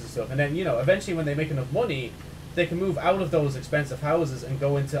 houses and stuff. And then, you know, eventually when they make enough money, they can move out of those expensive houses and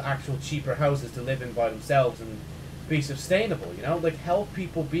go into actual cheaper houses to live in by themselves and be sustainable, you know? Like, help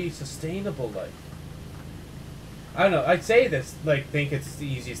people be sustainable, like. I don't know, I'd say this, like, think it's the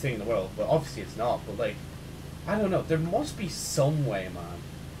easiest thing in the world, but obviously it's not, but, like, I don't know, there must be some way, man.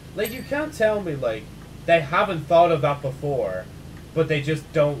 Like, you can't tell me, like, they haven't thought of that before, but they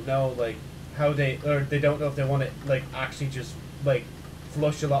just don't know, like, how they don't know if they want to, like, actually just, like,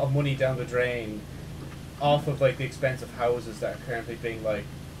 flush a lot of money down the drain off of, like, the expensive houses that are currently being, like,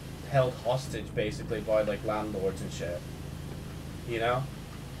 held hostage, basically, by, like, landlords and shit. You know?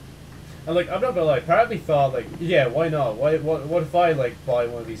 And, like, I'm not gonna lie, part of me thought, like, yeah, why not? What if I, like, buy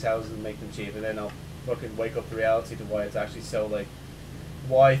one of these houses and make them cheap, and then I'll fucking wake up to reality to why it's actually so, like,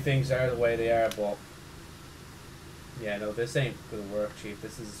 why things are the way they are, but, yeah, no, this ain't gonna work, Chief.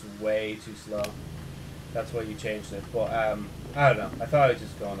 This is way too slow. That's why you changed it. But, I don't know. I thought I'd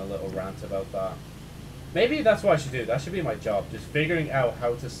just go on a little rant about that. Maybe that's what I should do. That should be my job. Just figuring out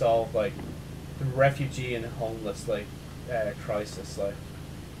how to solve, like, the refugee and homeless, like, crisis, like.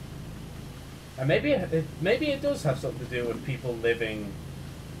 And maybe it does have something to do with people living,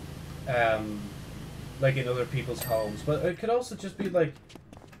 like, in other people's homes. But it could also just be, like,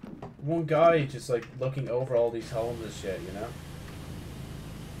 one guy just, like, looking over all these homeless shit, you know?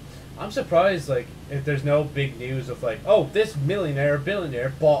 I'm surprised, like, if there's no big news of, like, oh, this millionaire or billionaire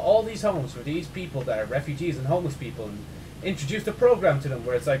bought all these homes for these people that are refugees and homeless people and introduced a program to them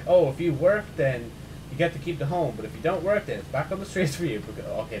where it's like, oh, if you work, then you get to keep the home, but if you don't work, then it's back on the streets for you. Because,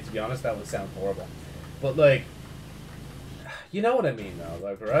 okay, to be honest, that would sound horrible. But, like, you know what I mean, though,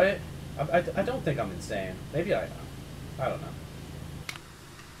 like, right? I don't think I'm insane. Maybe I am. I don't know.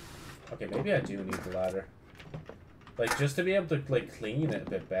 Okay, maybe I do need the ladder. Like, just to be able to, like, clean it a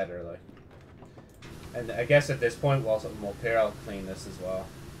bit better, like. And I guess at this point, while I'm up here, I'll clean this as well.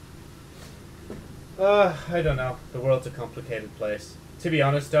 I don't know. The world's a complicated place. To be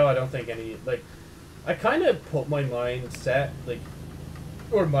honest, though, I don't think any, like, I kind of put my mindset, like,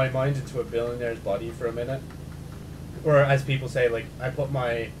 or my mind into a billionaire's body for a minute. Or, as people say, like, I put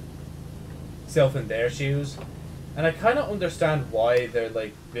myself in their shoes. And I kind of understand why they're,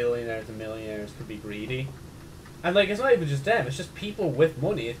 like, billionaires and millionaires could be greedy. And, like, it's not even just them, it's just people with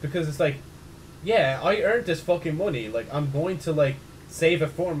money. It's because it's like, yeah, I earned this fucking money. Like, I'm going to, like, save it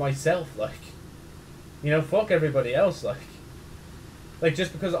for myself, like. You know, fuck everybody else, like. Like,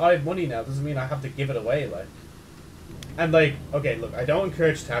 just because I have money now doesn't mean I have to give it away, like. And, like, okay, look, I don't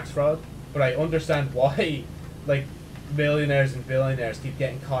encourage tax fraud, but I understand why, like, millionaires and billionaires keep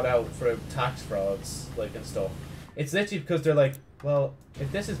getting caught out for tax frauds, like, and stuff. It's literally because they're like, well,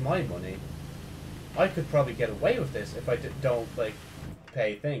 if this is my money, I could probably get away with this if I don't, like,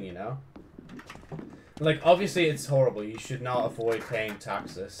 pay thing, you know? Like, obviously it's horrible. You should not avoid paying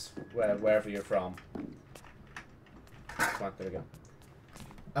taxes wherever you're from. Come on, there we go.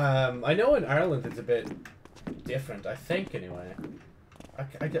 I know in Ireland it's a bit different, I think, anyway.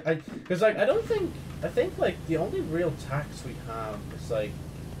 Because, like, I think, like, the only real tax we have is, like,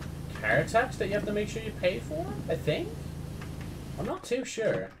 car tax that you have to make sure you pay for, I think? I'm not too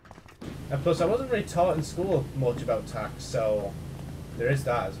sure. And plus, I wasn't really taught in school much about tax, so there is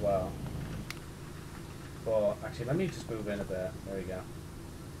that as well. But, actually, let me just move in a bit. There we go.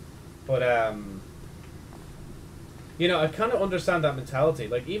 But, you know, I kind of understand that mentality.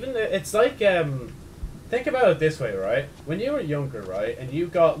 Like, even, it's like, think about it this way, right? When you were younger, right, and you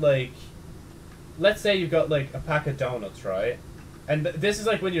got, like, let's say you got, like, a pack of donuts, right? And this is,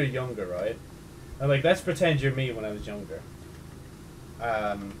 like, when you're younger, right? And, like, let's pretend you're me when I was younger.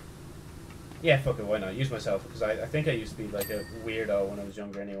 Yeah, fuck it, why not? Use myself, because I think I used to be, like, a weirdo when I was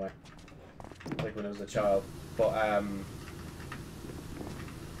younger anyway. Like, when I was a child. But,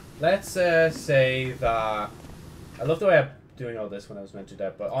 let's, say that... I love the way I'm doing all this when I was meant to do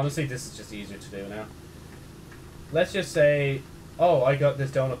that, but honestly, this is just easier to do now. Let's just say, oh, I got this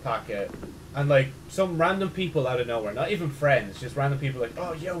donut packet, and, like, some random people out of nowhere, not even friends, just random people like,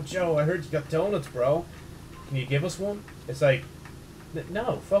 oh, yo, Joe, I heard you got donuts, bro. Can you give us one? It's like,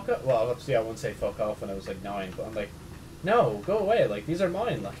 no, fuck up. Well, obviously I wouldn't say fuck off when I was, like, 9, but I'm like, no, go away, like, these are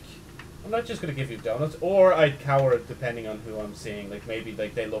mine, like, I'm not just gonna give you donuts. Or I'd cower depending on who I'm seeing, like, maybe,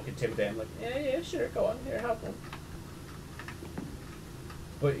 like, they look intimidating, like, yeah, sure, go on, here, have one.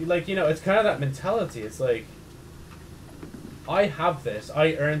 But, like, you know, it's kind of that mentality, it's like, I have this,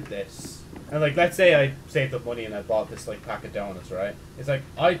 I earned this. And, like, let's say I saved up money and I bought this, like, pack of donuts, right? It's like,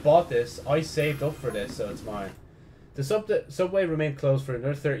 I bought this, I saved up for this, so it's mine. The subway remained closed for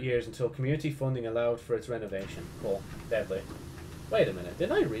another 30 years until community funding allowed for its renovation. Cool. Deadly. Wait a minute,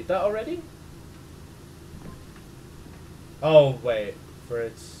 didn't I read that already? Oh, wait. For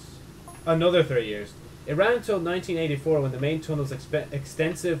its... another 30 years. It ran until 1984 when the main tunnel's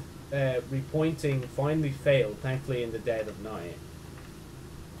extensive repointing finally failed, thankfully in the dead of night.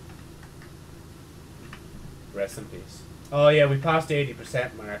 Rest in peace. Oh yeah, we passed the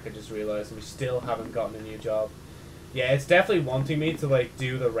 80% mark, I just realized, and we still haven't gotten a new job. Yeah, it's definitely wanting me to, like,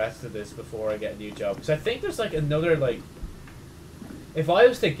 do the rest of this before I get a new job. Because I think there's, like, another, like... if I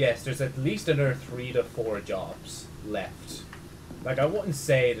was to guess, there's at least another 3 to 4 jobs left. Like, I wouldn't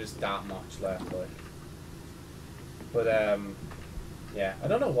say there's that much left, like... But, yeah, I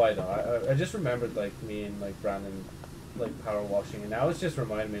don't know why though. I just remembered, like, me and, like, Brandon, like, power washing, and now it's just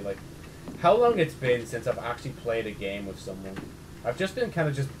reminding me, like, how long it's been since I've actually played a game with someone. I've just been kind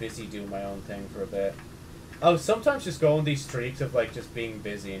of just busy doing my own thing for a bit. I'll sometimes just go on these streaks of, like, just being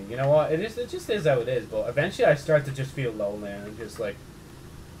busy, and you know what, it just is how it is, but eventually I start to just feel lonely, and I'm just, like,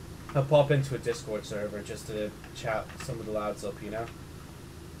 I'll pop into a Discord server just to chat some of the lads up, you know?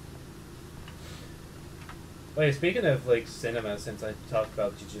 Wait, speaking of, like, cinema, since I talked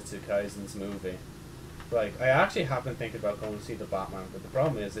about Jujutsu Kaisen's movie, like, I actually have been thinking about going to see the Batman, but the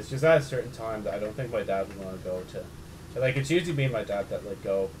problem is, it's just at a certain time that I don't think my dad would want to go to. So, like, it's usually me and my dad that, like,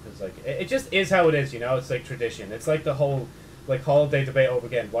 go, because, like, it just is how it is, you know? It's, like, tradition. It's, like, the whole, like, holiday debate over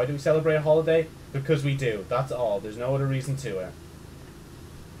again. Why do we celebrate a holiday? Because we do. That's all. There's no other reason to it.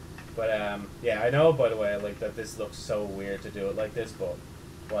 But, yeah, I know, by the way, like, that this looks so weird to do it like this, but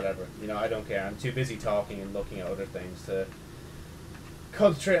whatever. You know, I don't care. I'm too busy talking and looking at other things to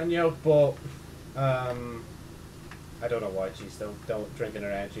concentrate on Yoke, but, I don't know why, jeez, don't drink an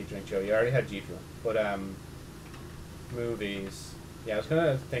energy drink, Joe. You already had G Fuel. But, movies. Yeah, I was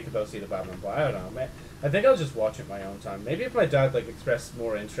gonna think about see the Batman, but I don't know. I think I'll just watch it my own time. Maybe if my dad, like, expressed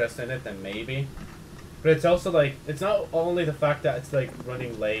more interest in it, then maybe. But it's also, like, it's not only the fact that it's, like,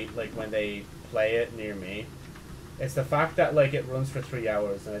 running late, like, when they play it near me. It's the fact that, like, it runs for 3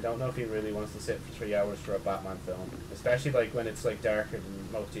 hours, and I don't know if he really wants to sit for 3 hours for a Batman film. Especially, like, when it's, like, darker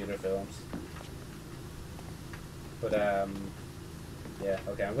than most of the other films. But, yeah,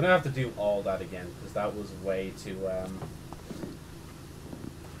 okay, I'm gonna have to do all that again, because that was way too,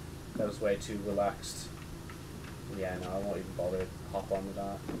 relaxed. Yeah, no, I won't even bother to hop on with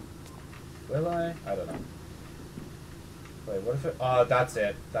that. Will I? I don't know. Wait, what if it... oh, that's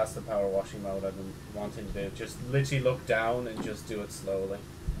it. That's the power washing mode I've been wanting to do. Just literally look down and just do it slowly.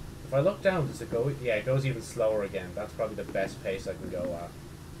 If I look down, does it go... yeah, it goes even slower again. That's probably the best pace I can go at.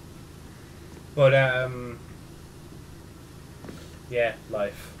 But, yeah,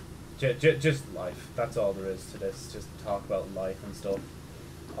 life. Just life. That's all there is to this. Just talk about life and stuff.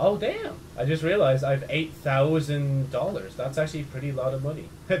 Oh damn! I just realized I've $8,000. That's actually a pretty lot of money.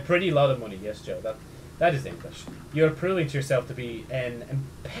 Pretty lot of money, yes, Joe. That is English. You're proving to yourself to be an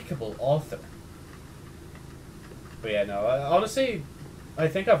impeccable author. But yeah, no. Honestly, I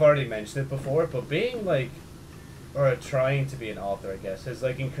think I've already mentioned it before, but being like, or trying to be an author, I guess, has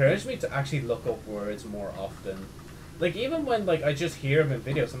like encouraged me to actually look up words more often. Like even when like I just hear them in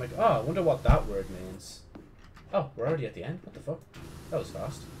videos, I'm like, oh, I wonder what that word means. Oh, we're already at the end. What the fuck? That was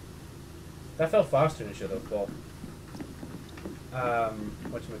fast. That felt faster than it should have, but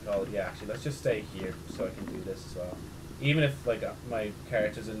whatchamacallit, yeah, actually, let's just stay here so I can do this as well. Even if, like, my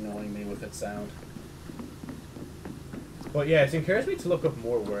character's annoying me with its sound. But yeah, it's encouraged me to look up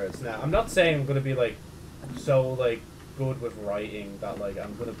more words. Now, I'm not saying I'm going to be, like, so, like, good with writing that, like,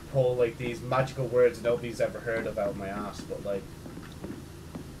 I'm going to pull, like, these magical words nobody's ever heard of out my ass, but, like,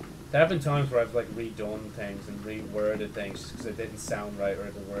 there have been times where I've, like, redone things and reworded things because it didn't sound right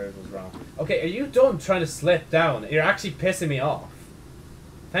or the word was wrong. Okay, are you done trying to slip down? You're actually pissing me off.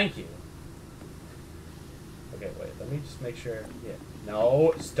 Thank you. Okay, wait, let me just make sure. Yeah.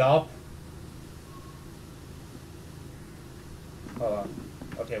 No, stop. Hold on.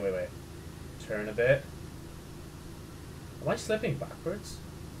 Okay, wait. Turn a bit. Am I slipping backwards?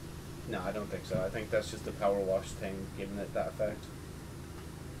 No, I don't think so. I think that's just the power wash thing giving it that effect.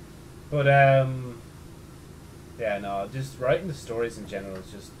 But, yeah, no, just writing the stories in general has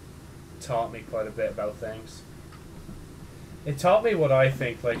just taught me quite a bit about things. It taught me what I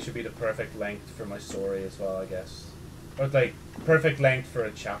think, like, should be the perfect length for my story as well, I guess. Or, like, perfect length for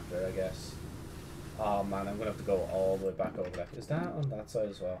a chapter, I guess. Oh, man, I'm going to have to go all the way back over there. Is that on that side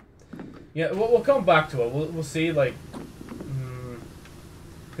as well? Yeah, we'll come back to it. We'll see, like,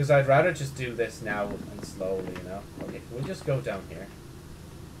 because I'd rather just do this now and slowly, you know? Okay, can we just go down here?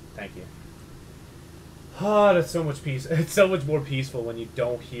 Thank you. Oh, that's so much peace. It's so much more peaceful when you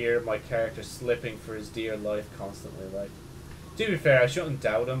don't hear my character slipping for his dear life constantly. Like, to be fair, I shouldn't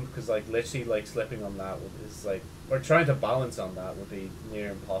doubt him because, like, literally, like, slipping on that is like, or trying to balance on that would be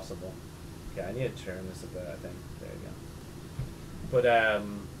near impossible. Okay, I need to turn this a bit. I think there you go. But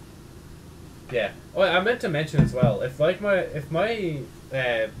yeah. Oh, I meant to mention as well. If my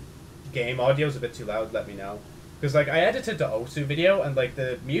game audio is a bit too loud, let me know. Because, like, I edited the Osu video, and, like,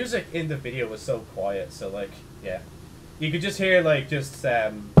 the music in the video was so quiet, so, like, yeah. You could just hear, like, just,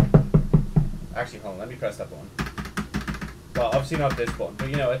 actually, hold on, let me press that button. Well, obviously not this button, but,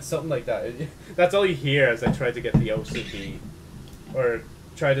 you know, it's something like that. That's all you hear as I try to get the Osu beat. Or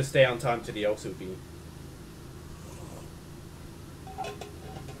try to stay on time to the Osu beat.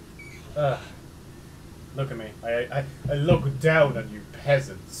 Look at me. I look down on you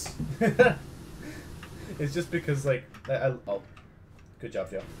peasants. It's just because, like, oh, good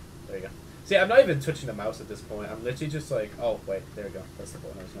job, Joe. There you go. See, I'm not even touching the mouse at this point. I'm literally just like, oh, wait, there we go. That's the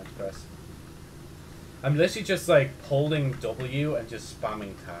button I was meant to press. I'm literally just, like, holding W and just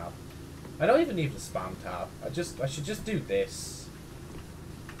spamming tab. I don't even need to spam tab. I should just do this.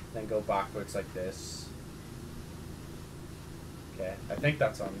 Then go backwards like this. Okay, I think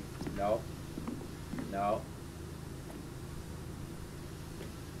that's on. No. No.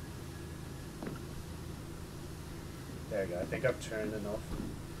 There you go. I think I've turned enough.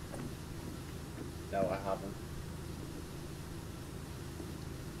 No, I haven't.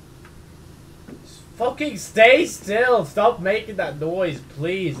 Just fucking stay still! Stop making that noise,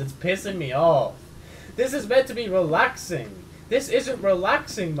 please. It's pissing me off. This is meant to be relaxing. This isn't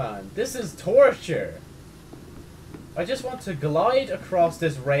relaxing, man. This is torture. I just want to glide across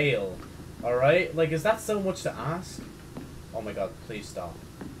this rail. Alright? Like, is that so much to ask? Oh my god, please stop.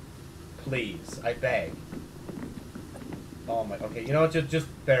 Please, I beg. Oh my, okay, you know what, just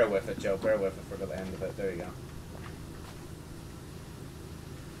bear with it, Joe. Bear with it for the end of it. There you go.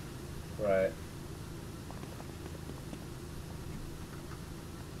 Right.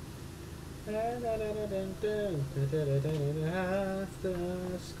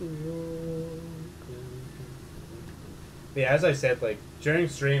 Yeah, as I said, like, during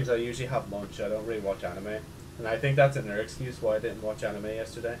streams I usually have lunch. I don't really watch anime. And I think that's another excuse why I didn't watch anime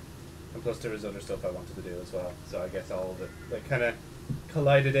yesterday. And plus there was other stuff I wanted to do as well. So I guess all of it, like, kind of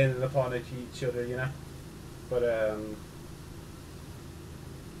collided in and upon each other, you know? But,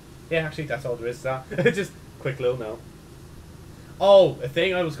 yeah, actually that's all there is to that. Just quick little note. Oh, a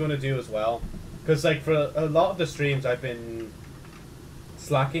thing I was going to do as well. Because, like, for a lot of the streams I've been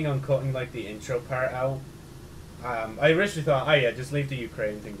slacking on cutting, like, the intro part out. I originally thought, oh yeah, just leave the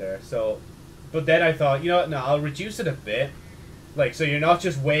Ukraine thing there. So, but then I thought, you know what, no, I'll reduce it a bit. Like, so you're not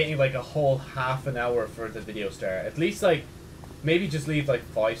just waiting like a whole half an hour for the video start. At least, like, maybe just leave like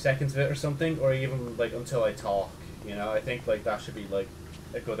 5 seconds of it or something, or even like until I talk, you know. I think like that should be like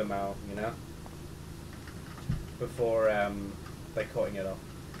a good amount, you know, before like cutting it off.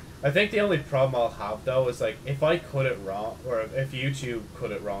 I think the only problem I'll have though is like if I cut it wrong, or if YouTube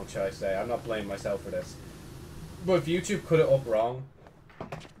cut it wrong, shall I say. I'm not blaming myself for this, but if YouTube cut it up wrong,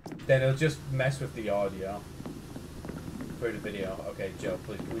 then it'll just mess with the audio for the video. Okay, Joe,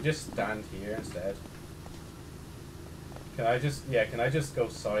 please, can we just stand here instead? Can I just, yeah, can I just go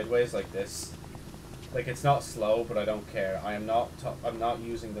sideways like this? Like, it's not slow, but I don't care. I'm not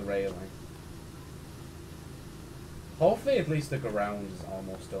using the railing. Hopefully at least the ground is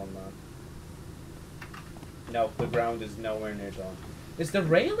almost done, man. No, the ground is nowhere near done. Is the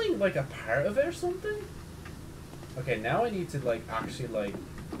railing like a part of it or something? Okay, now I need to like actually like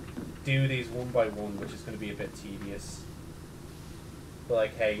do these one by one, which is going to be a bit tedious. But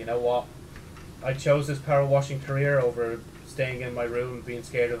like, hey, you know what? I chose this power washing career over staying in my room being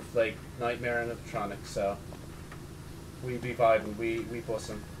scared of like nightmare animatronics, so we be vibing, we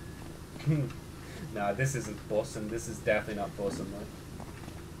bussin'. Nah, this isn't bussin', this is definitely not bussin', like.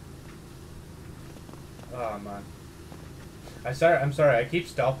 Oh man. I'm sorry, I keep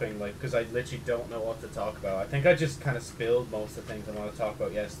stopping, like, because I literally don't know what to talk about. I think I just kind of spilled most of the things I want to talk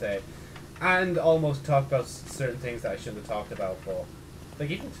about yesterday, and almost talked about certain things that I shouldn't have talked about, but like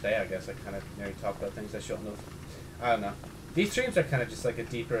even today, I guess I kind of nearly talked about things I shouldn't have. I don't know. These streams are kind of just like a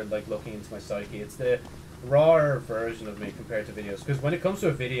deeper, like looking into my psyche. It's the rawer version of me compared to videos. Because when it comes to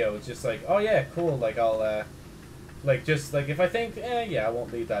a video, it's just like, oh yeah, cool. Like I'll, like just like if I think, yeah, I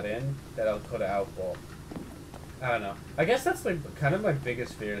won't leave that in, then I'll cut it out. But I don't know. I guess that's like kind of my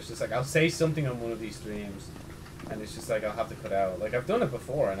biggest fear. It's just like I'll say something on one of these streams, and it's just like I'll have to cut out. Like I've done it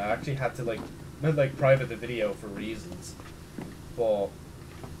before, and I actually had to like private the video for reasons. But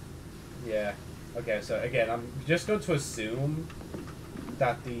yeah. Okay, so again, I'm just going to assume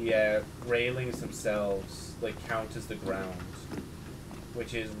that the railings themselves like count as the ground,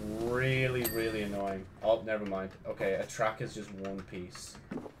 which is really, really annoying. Oh, never mind. Okay, a track is just one piece.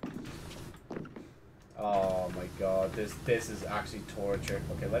 Oh my god, this is actually torture.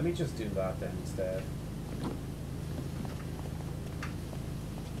 Okay, let me just do that then instead.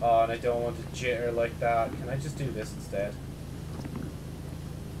 Oh, and I don't want to jitter like that. Can I just do this instead?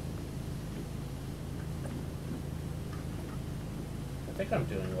 I think I'm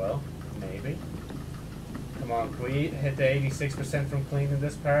doing well. Maybe. Come on, can we hit the 86% from cleaning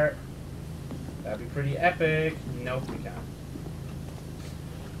this part? That'd be pretty epic. Nope, we can't.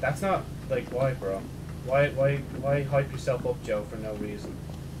 That's not, like, why, bro? Why hype yourself up, Joe, for no reason?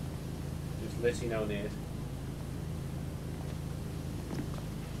 There's literally no need.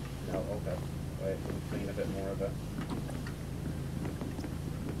 No, okay. Wait, let me clean a bit more of it.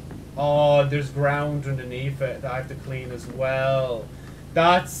 Oh, there's ground underneath it that I have to clean as well.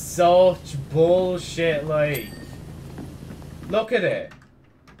 That's such bullshit, like. Look at it.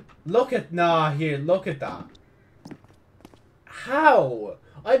 Look at, nah, here, look at that. How?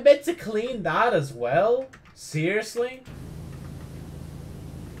 I meant to clean that as well? Seriously?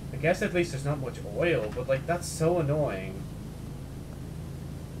 I guess at least there's not much oil, but like, that's so annoying.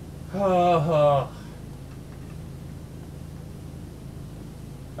 I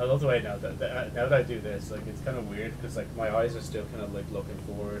love the way now that I do this, like, it's kind of weird, because, like, my eyes are still kind of, like, looking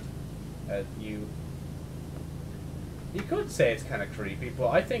forward at you. You could say it's kind of creepy, but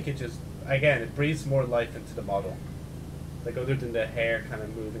I think it just, again, it breathes more life into the model. Like, other than the hair kind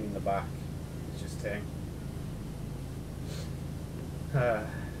of moving in the back. It's just thing. Oh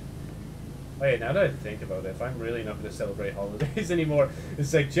yeah, now that I think about it, if I'm really not going to celebrate holidays anymore,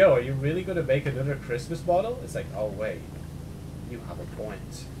 it's like, Joe, are you really going to make another Christmas model? It's like, oh wait. You have a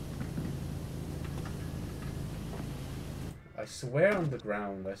point. I swear on the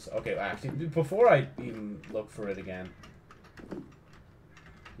ground. Okay, actually, before I even look for it again.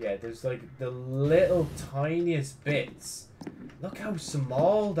 Yeah, there's like the little tiniest bits. Look how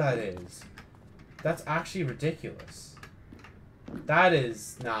small that is. That's actually ridiculous. That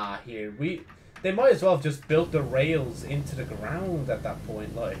is, nah, here. They might as well have just built the rails into the ground at that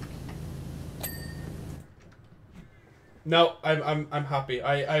point, like. No, I'm happy.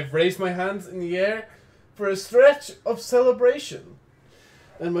 I've raised my hands in the air for a stretch of celebration.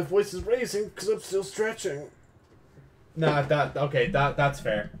 And my voice is raising because I'm still stretching. Nah, that's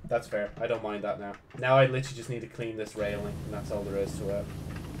fair. That's fair. I don't mind that now. Now I literally just need to clean this railing, and that's all there is to it.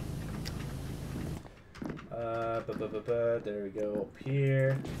 There we go, up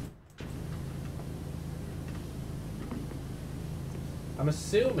here. I'm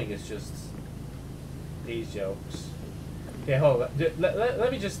assuming it's just these jokes. Okay, hold on.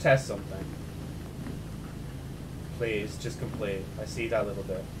 Let me just test something. Please, just complete. I see that little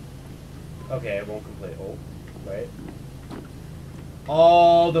bit. Okay, it won't complete. Oh, wait.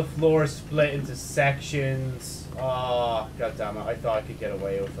 Oh, the floor is split into sections. Oh, god damn it. I thought I could get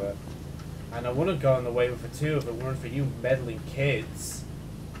away with it. And I would have gotten away with it too if it weren't for you meddling kids.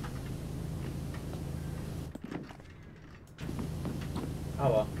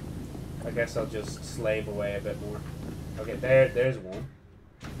 Oh well. I guess I'll just slave away a bit more. Okay, there's one.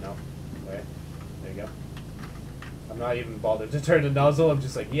 No. Wait. There you go. I'm not even bothered to turn the nozzle. I'm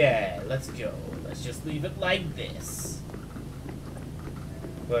just like, yeah, let's go. Let's just leave it like this.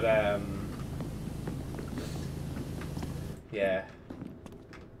 But, yeah.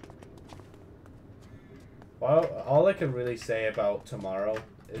 Well, all I can really say about tomorrow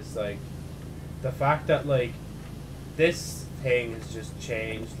is, like, the fact that, like, this thing has just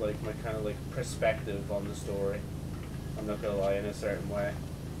changed, like, my kind of, like, perspective on the story. I'm not gonna lie, in a certain way.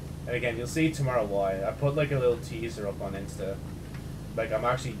 And again, you'll see tomorrow why. I put, like, a little teaser up on Insta. Like, I'm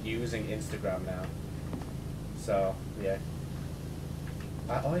actually using Instagram now. So, yeah.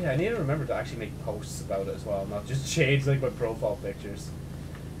 Oh, yeah, I need to remember to actually make posts about it as well, not just change, like, my profile pictures.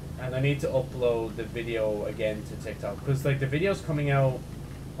 And I need to upload the video again to TikTok. Because, like, the video's coming out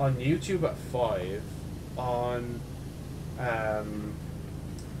on YouTube at 5. On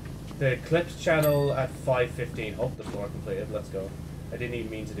the Clips channel at 5:15. Oh, the floor completed. Let's go. I didn't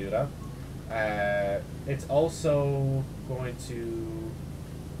even mean to do that. It's also going to...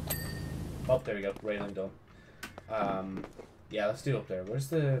 Oh, there we go. Railing done. Yeah, let's do up there. Where's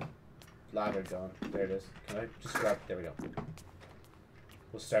the ladder gone? There it is. Can I just grab... There we go.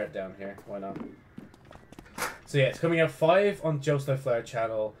 We'll start down here. Why not? So yeah, it's coming out 5 on Joe's Life Flyer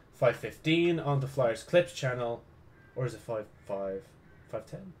channel, 5:15 on the Flyers Clips channel, or is it 5:10?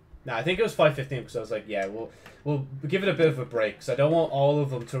 Nah, I think it was 5:15 because I was like, yeah, we'll give it a bit of a break because I don't want all of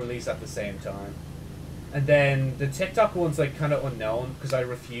them to release at the same time. And then the TikTok one's like kind of unknown because I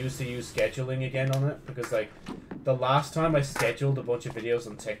refuse to use scheduling again on it because like the last time I scheduled a bunch of videos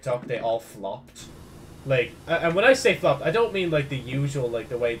on TikTok, they all flopped. Like, and when I say flopped, I don't mean like the usual, like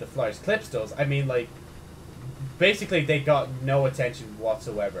the way the Flyers Clips does. I mean like, basically they got no attention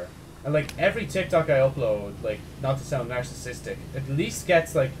whatsoever. And like every TikTok I upload, like not to sound narcissistic, at least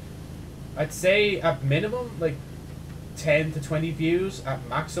gets like, I'd say at minimum like 10 to 20 views, at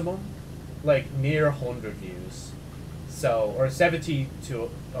maximum like near 100 views. So, or 70 to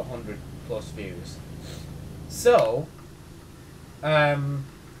 100 plus views. So, I'm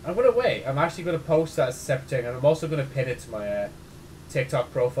gonna wait. I'm actually gonna post that as a separate thing, and I'm also gonna pin it to my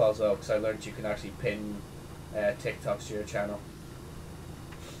TikTok profile as well, because I learned you can actually pin TikToks to your channel,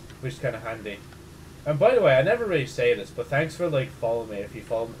 which is kind of handy. And by the way, I never really say this, but thanks for like following me. If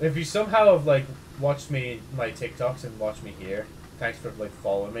you somehow have like watched my TikToks and watched me here, thanks for like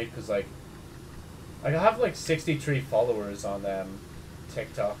following me, because like I have like 63 followers on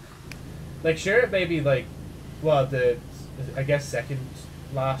TikTok. Like sure, it may be like, well, I guess second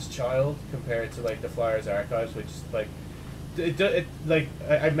last child compared to like the Flyers archives, which is like like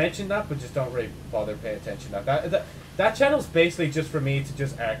I mentioned that, but just don't really bother paying attention to that channel's basically just for me to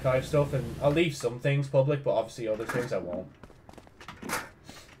just archive stuff, and I'll leave some things public, but obviously other things I won't.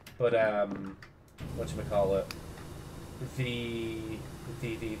 But whatchamacallit,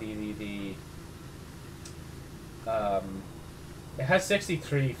 it has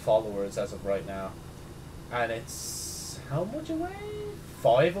 63 followers as of right now, and it's how much away?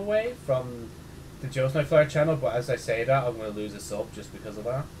 5 away from the Joe's My Flyer channel. But as I say that, I'm going to lose a sub just because of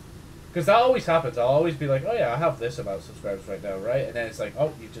that. Because that always happens. I'll always be like, oh yeah, I have this amount of subscribers right now, right? And then it's like,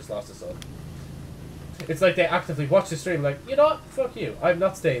 oh, you've just lost a sub. It's like they actively watch the stream, like, you know what, fuck you, I'm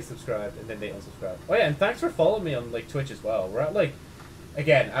not staying subscribed, and then they unsubscribe. Oh yeah, and thanks for following me on like Twitch as well. We're at like,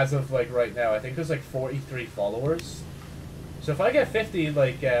 again, as of like right now, I think there's like 43 followers. So if I get 50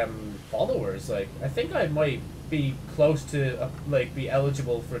 like followers, like I think I might be close to like be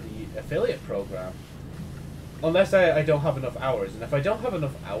eligible for the affiliate program, unless I don't have enough hours. And if I don't have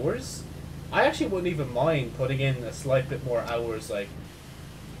enough hours, I actually wouldn't even mind putting in a slight bit more hours, like,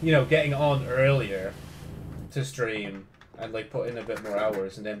 you know, getting on earlier to stream and like put in a bit more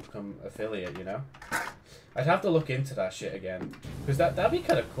hours and then become affiliate, you know. I'd have to look into that shit again, because that'd be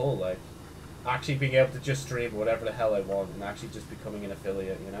kind of cool, like actually being able to just stream whatever the hell I want and actually just becoming an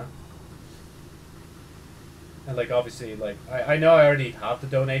affiliate, you know. And like obviously, like I know I already have the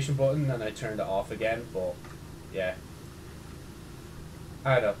donation button and I turned it off again, but yeah,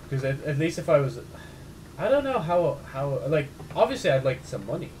 I don't know, because at least if I was, I don't know how like obviously I'd like some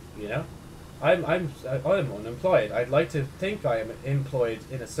money, you know. I'm unemployed. I'd like to think I am employed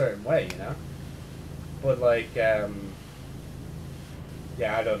in a certain way, you know. But like yeah,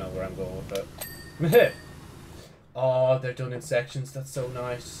 I don't know where I'm going with it. Oh, they're done in sections. That's so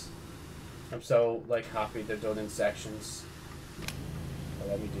nice. I'm so, like, happy they're done in sections. So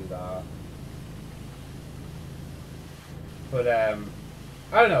let me do that. But, I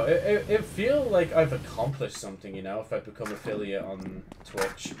don't know. It feel like I've accomplished something, you know, if I become affiliate on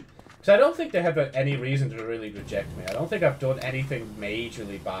Twitch. Because I don't think they have any reason to really reject me. I don't think I've done anything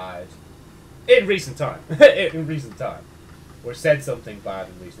majorly bad in recent time. In recent time. Or said something bad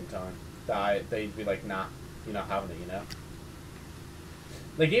in recent time. That they'd be like, nah, you're not having it, you know?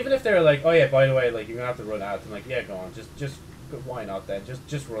 Like, even if they're like, oh yeah, by the way, like, you're gonna have to run ads. I'm like, yeah, go on. Just, why not then?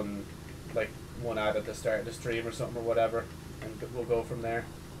 Just run, like, one ad at the start of the stream or something or whatever. And we'll go from there.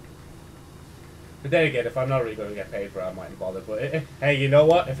 But then again, if I'm not really going to get paid for it, I mightn't bother. But hey, you know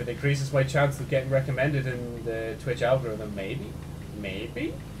what? If it increases my chance of getting recommended in the Twitch algorithm,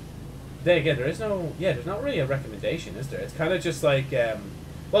 maybe. Then again, there's not really a recommendation, is there? It's kind of just like,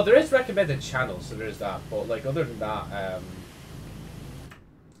 well, there is recommended channels, so there's that. But like, other than that,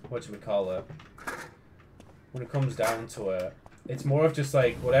 whatchamacallit, when it comes down to it, it's more of just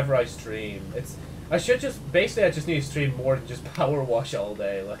like whatever I stream. I just need to stream more than just power wash all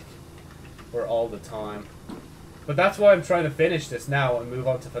day, like, or all the time. But that's why I'm trying to finish this now and move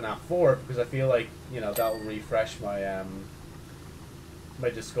on to FNAF 4, because I feel like, you know, that will refresh my my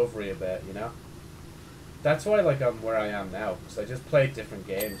discovery a bit, you know. That's why, like, I'm where I am now, because I just play different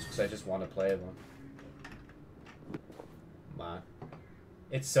games because I just want to play them. Man,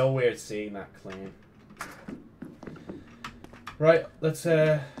 it's so weird seeing that clean. Right, let's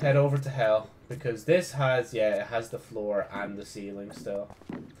head over to hell, because this has, yeah, it has the floor and the ceiling still.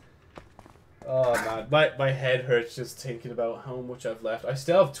 Oh man, my head hurts just thinking about how much I've left. I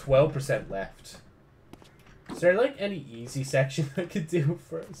still have 12% left. Is there like any easy section I could do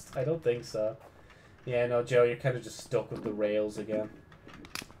first? I don't think so. Yeah, no, Joe, you're kind of just stuck with the rails again.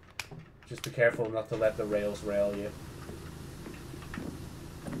 Just be careful not to let the rails rail you.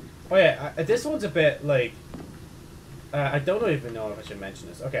 Oh yeah, this one's a bit like... I don't even know if I should mention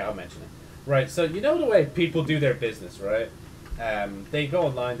this. Okay, I'll mention it. Right, so you know the way people do their business, right? They go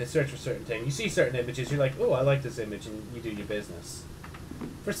online, they search for certain things. You see certain images, you're like, oh, I like this image, and you do your business.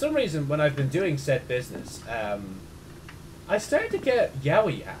 For some reason, when I've been doing said business, I started to get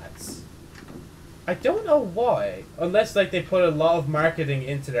yaoi ads. I don't know why, unless like they put a lot of marketing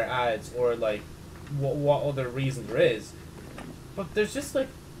into their ads, or like what other reason there is. But there's just like,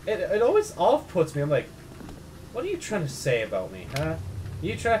 it always off-puts me. I'm like, what are you trying to say about me, huh?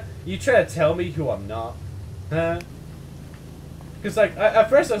 You try to tell me who I'm not, huh? Because like at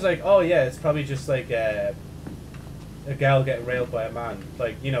first I was like, oh yeah, it's probably just like a gal getting railed by a man,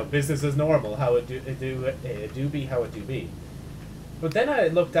 like, you know, business as normal, how it do be. But then I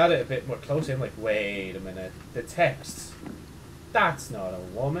looked at it a bit more closely. I'm like, wait a minute, the text, that's not a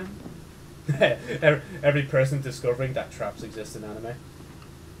woman. Every person discovering that traps exist in anime.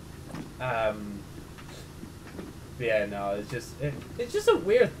 Yeah, no, it's just a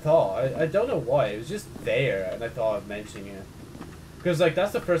weird thought. I don't know why. It was just there, and I thought of mentioning it. Because, like,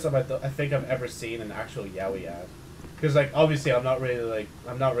 that's the first time I think I've ever seen an actual yaoi ad. Because, like, obviously I'm not really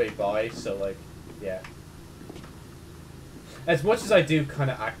bi, so, like, yeah. As much as I do kind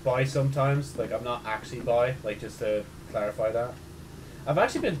of act bi sometimes, like, I'm not actually bi, like, just to clarify that. I've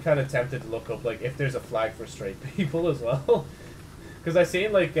actually been kind of tempted to look up, like, if there's a flag for straight people as well. Because I've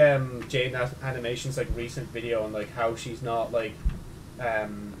seen, like, Jade Animation's, like, recent video on, like, how she's not, like,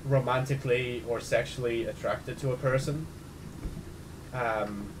 romantically or sexually attracted to a person.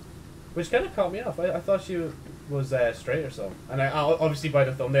 Which kind of caught me off. I thought she was straight or something. And I obviously by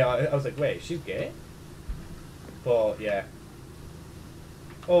the thumbnail, I was like, wait, she's gay? But, yeah.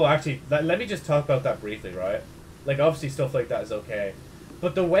 Oh, actually, let me just talk about that briefly, right? Like, obviously stuff like that is okay.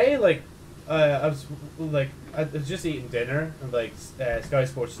 But the way, like, I was just eating dinner, and, like, Sky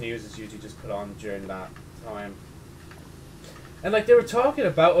Sports News is usually just put on during that time. And, like, they were talking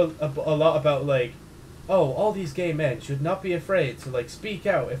about a lot about, like, oh, all these gay men should not be afraid to, like, speak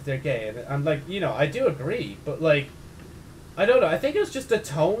out if they're gay. And I'm like, you know, I do agree, but, like, I don't know. I think it was just the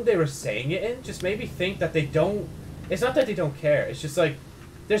tone they were saying it in just made me think that they don't... It's not that they don't care. It's just, like,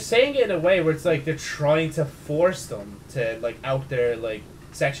 they're saying it in a way where it's, like, they're trying to force them to, like, out their, like,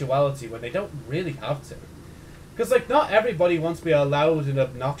 sexuality when they don't really have to. Because, like, not everybody wants to be a loud and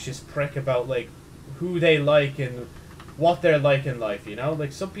obnoxious prick about, like, who they like and what they're like in life, you know?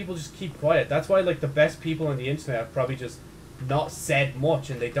 Like, some people just keep quiet. That's why, like, the best people on the internet have probably just not said much,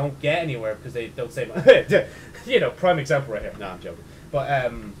 and they don't get anywhere because they don't say much. You know, prime example right here. No, I'm joking.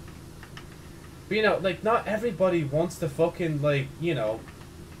 But, you know, like, not everybody wants to fucking, like, you know,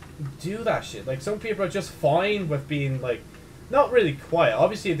 do that shit. Like, some people are just fine with being, like, not really quiet.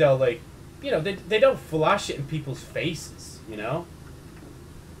 Obviously, they'll, like, you know, they don't flash it in people's faces, you know?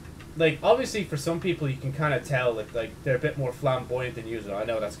 Like, obviously for some people you can kind of tell that, like, they're a bit more flamboyant than usual. I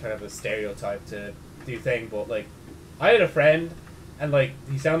know that's kind of a stereotype to do thing, but, like, I had a friend, and, like,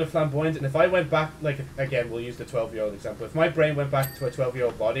 he sounded flamboyant, and if I went back, like, again, we'll use the 12-year-old example. If my brain went back to a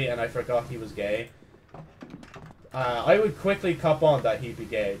 12-year-old body and I forgot he was gay, I would quickly cop on that he'd be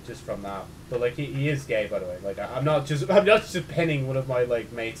gay just from that. But, like, he is gay, by the way. Like, I'm not just pinning one of my,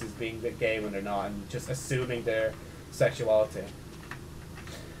 like, mates as being gay when they're not, and just assuming their sexuality.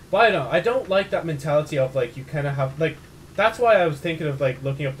 But I don't know, I don't like that mentality of, like, you kind of have, like, that's why I was thinking of, like,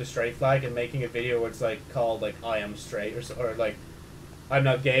 looking up the straight flag and making a video where it's, like, called, like, I am straight, or like, I'm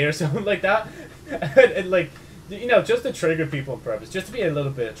not gay, or something like that. And, like, you know, just to trigger people on purpose, just to be a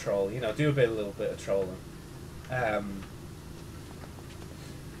little bit of troll, you know, do a little bit of trolling. I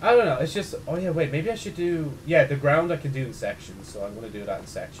don't know, it's just, oh yeah, wait, maybe I should do, yeah, the ground I can do in sections, so I'm going to do that in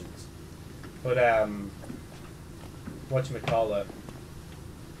sections. But, whatchamacallit,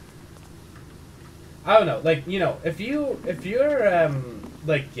 I don't know, like, you know, if you're,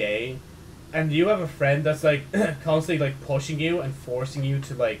 like, gay, and you have a friend that's, like, constantly, like, pushing you and forcing you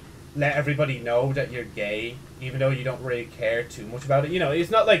to, like, let everybody know that you're gay, even though you don't really care too much about it, you know,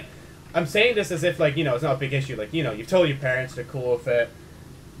 it's not like, I'm saying this as if, like, you know, it's not a big issue, like, you know, you've told your parents they're cool with it,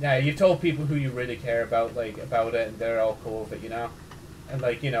 yeah, you've told people who you really care about, like, about it, and they're all cool with it, you know, and,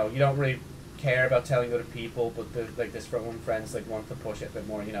 like, you know, you don't really care about telling other people, but, like, this one friends, like, want to push it a bit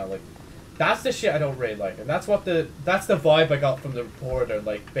more, you know, like, that's the shit I don't really like, and that's the vibe I got from the reporter,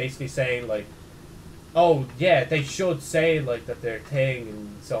 like, basically saying, like, oh, yeah, they should say, like, that they're thing,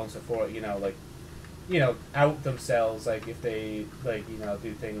 and so on and so forth, you know, like, you know, out themselves, like, if they, like, you know,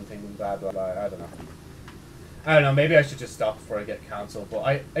 do thing, blah, blah, blah, I don't know, maybe I should just stop before I get cancelled, but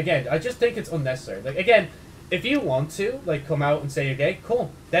I just think it's unnecessary, like, again, if you want to, like, come out and say you're gay,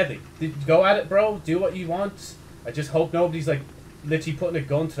 cool, deadly, go at it, bro, do what you want, I just hope nobody's, like, literally putting a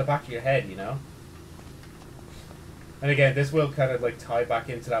gun to the back of your head, you know? And again, this will kind of, like, tie back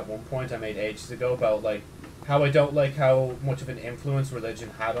into that one point I made ages ago about, like, how I don't like how much of an influence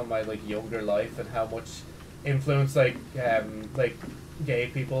religion had on my, like, younger life, and how much influence, like, gay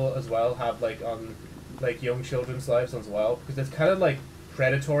people as well have, like, on, like, young children's lives as well, because it's kind of, like,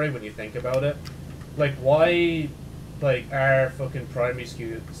 predatory when you think about it. Like, why, like, are fucking primary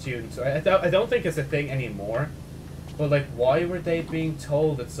students, I don't think it's a thing anymore, but, like, why were they being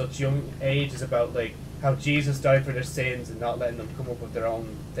told at such young ages about, like, how Jesus died for their sins and not letting them come up with their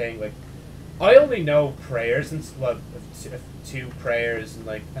own thing? Like, I only know prayers and, well, two prayers and,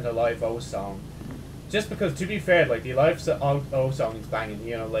 like, and a Live O song. Just because, to be fair, like, the Live O song is banging,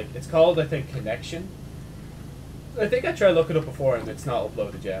 you know, like, it's called, I think, Connection. I think I tried to look it up before and it's not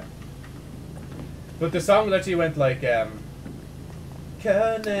uploaded yet. But the song literally went like,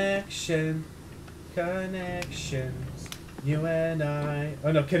 connection, connections, you and I.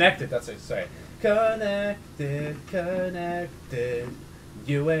 Oh no, connected, that's it, sorry. Connected, connected,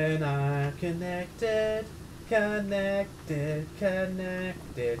 you and I, connected, connected,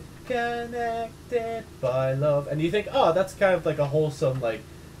 connected, connected by love. And you think, oh, that's kind of like a wholesome, like,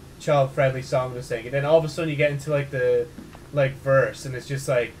 child-friendly song to sing. And then all of a sudden you get into, like, the, like, verse, and it's just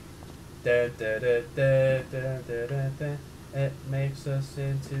like, da da da da da da da da. It makes us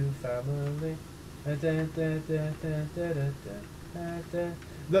into family. Da da da da da da da da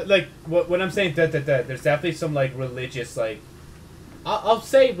da. Like, when I'm saying da da da, there's definitely some, like, religious, like, I'll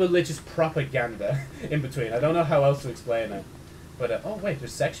say religious propaganda in between. I don't know how else to explain it. But, oh wait,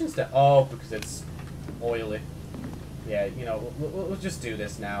 there's sections that, oh, because it's oily. Yeah, you know, we'll just do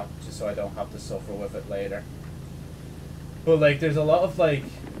this now, just so I don't have to suffer with it later. But, like, there's a lot of, like,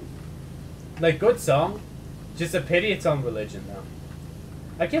 good song. Just a pity it's on religion now.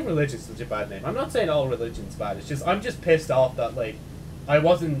 I give religion such a bad name. I'm not saying all religion's bad. It's just, I'm just pissed off that, like, I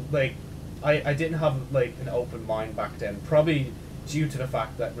wasn't, like, I didn't have, like, an open mind back then. Probably due to the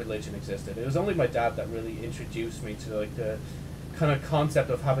fact that religion existed. It was only my dad that really introduced me to, like, the kind of concept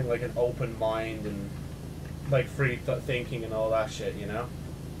of having, like, an open mind and, like, free thinking and all that shit, you know?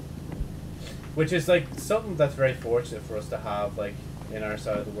 Which is, like, something that's very fortunate for us to have, like, in our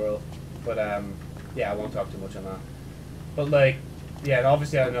side of the world. But, yeah, I won't talk too much on that. But, like, yeah, and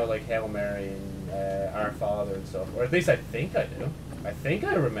obviously I know, like, Hail Mary and Our Father and stuff. Or at least I think I do. I think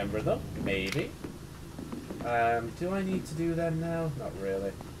I remember them. Maybe. Do I need to do them now? Not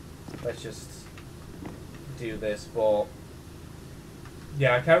really. Let's just do this, but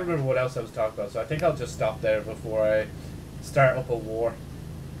yeah, I can't remember what else I was talking about, so I think I'll just stop there before I start up a war.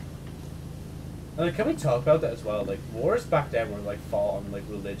 And, like, can we talk about that as well? Like, wars back then were, like, fought on, like,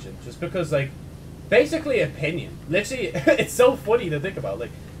 religion. Just because, like, basically opinion. Literally, it's so funny to think about.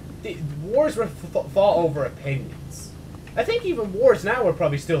 Like, the wars were fought over opinions. I think even wars now are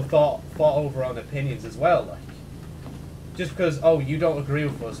probably still fought over on opinions as well. Like, just because, oh, you don't agree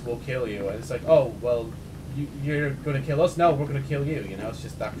with us, we'll kill you. And it's like, oh, well, you're going to kill us? No, we're going to kill you. You know, it's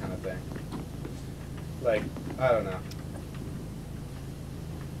just that kind of thing. Like, I don't know.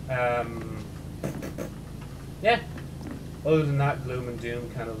 Yeah. Other than that, gloom and doom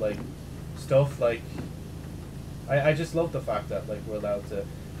kind of, like, stuff, like, I just love the fact that, like, we're allowed to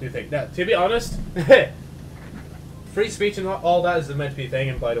do things. Now, to be honest, free speech and all that is meant to be a thing,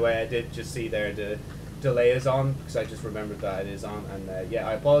 and by the way, I did just see there the delay is on, because I just remembered that it is on, and yeah,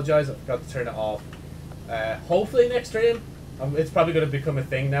 I apologize, I forgot to turn it off. Hopefully next stream, it's probably going to become a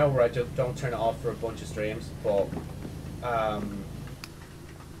thing now, where I just don't turn it off for a bunch of streams, but,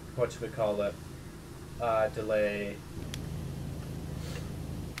 what should we call it? Delay.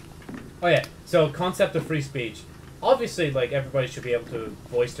 Oh yeah, so concept of free speech. Obviously, like, everybody should be able to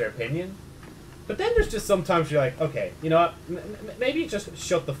voice their opinion. But then there's just sometimes you're like, okay, you know what? Maybe just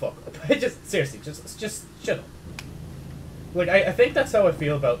shut the fuck up. Just, seriously, just shut up. Like, I think that's how I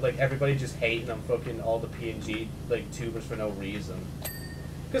feel about, like, everybody just hating on fucking all the PNG, like, tubers for no reason.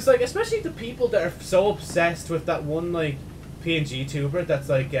 Because, like, especially the people that are so obsessed with that one, like, PNG tuber that's,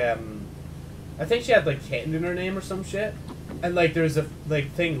 like, I think she had, like, kitten in her name or some shit. And, like, there's a,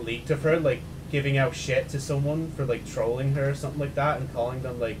 like, thing leaked of her, like, giving out shit to someone for, like, trolling her or something like that and calling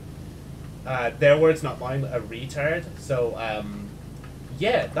them, like, their words, not mine, a retard. So,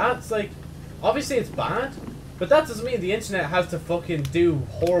 yeah, that's, like, obviously it's bad, but that doesn't mean the internet has to fucking do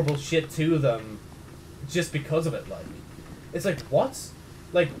horrible shit to them just because of it, like. It's like, what?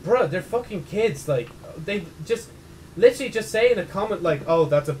 Like, bruh, they're fucking kids, like, they just, literally just say in a comment, like, oh,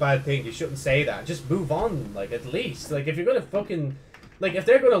 that's a bad thing, you shouldn't say that. Just move on, like, at least. Like, if you're gonna fucking, like, if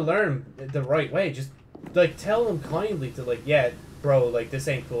they're gonna learn the right way, just, like, tell them kindly to, like, yeah, bro, like, this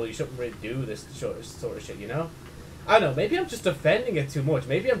ain't cool, you shouldn't really do this sort of shit, you know? I don't know, maybe I'm just defending it too much,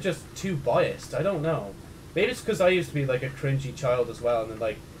 maybe I'm just too biased, I don't know. Maybe it's because I used to be, like, a cringy child as well, and then,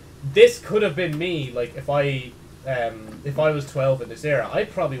 like, this could have been me, like, if I was 12 in this era, I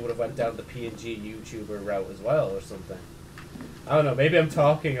probably would have went down the PNG YouTuber route as well, or something. I don't know, maybe I'm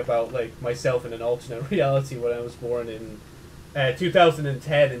talking about, like, myself in an alternate reality when I was born in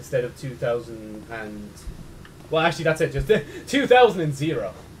 2010 instead of 2000 and... Well, actually, that's it, just 2000.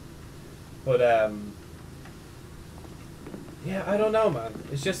 But, yeah, I don't know, man.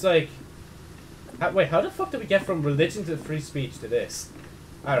 It's just like... wait, how the fuck did we get from religion to free speech to this?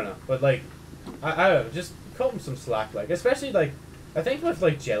 I don't know, but, like, I don't know, just cut them some slack, like, especially, like, I think with,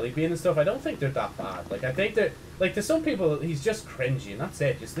 like, Jellybean and stuff, I don't think they're that bad. Like, I think that, like, to some people, he's just cringy, and that's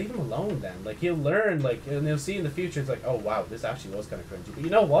it. Just leave him alone, then. Like, he'll learn, like, and he'll see in the future, it's like, oh, wow, this actually was kind of cringy. But you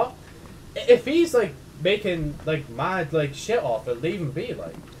know what? If he's, like, making, like, mad, like, shit off it, leave him be,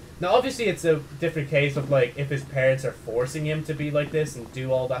 like. Now, obviously, it's a different case of, like, if his parents are forcing him to be like this and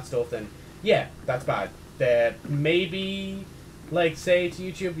do all that stuff, then, yeah, that's bad. Maybe, like, say to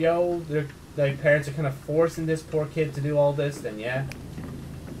YouTube, yo, they're... like, parents are kind of forcing this poor kid to do all this, then yeah.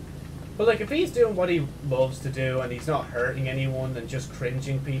 But, like, if he's doing what he loves to do and he's not hurting anyone and just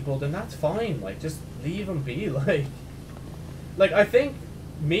cringing people, then that's fine. Like, just leave him be, like. Like, I think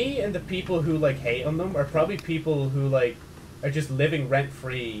me and the people who, like, hate on them are probably people who, like, are just living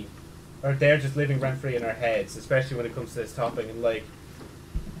rent-free, or they're just living rent-free in our heads, especially when it comes to this topic. And, like,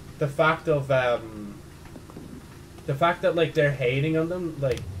 the fact of, the fact that, like, they're hating on them,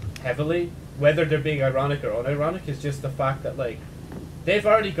 like, heavily, whether they're being ironic or unironic, is just the fact that, like, they've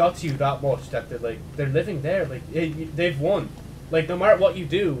already got to you that much that they're, like, they're living there, like, they've won. Like, no matter what you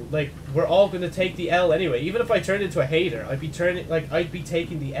do, like, we're all gonna take the L anyway. Even if I turned into a hater, I'd be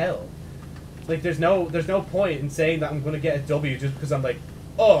taking the L. Like, there's no point in saying that I'm gonna get a W just because I'm like,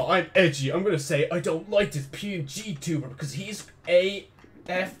 oh, I'm edgy, I'm gonna say I don't like this PNG tuber because he's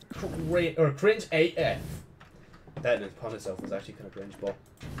AF or cringe AF. That in upon itself was actually kind of cringe, but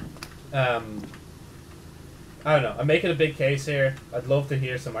I don't know. I'm making a big case here. I'd love to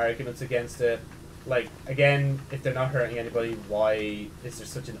hear some arguments against it. Like, again, if they're not hurting anybody, why is there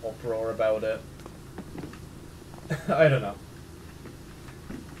such an uproar about it? I don't know.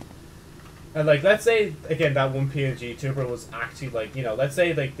 And, like, let's say, again, that one PNG tuber was actually, like, you know, let's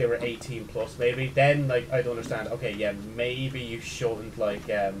say, like, they were 18 plus, maybe. Then, like, I'd understand, okay, yeah, maybe you shouldn't, like,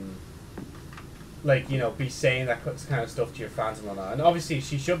 you know, be saying that kind of stuff to your fans and whatnot. And obviously,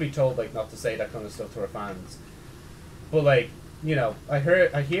 she should be told, like, not to say that kind of stuff to her fans. But, like, you know, I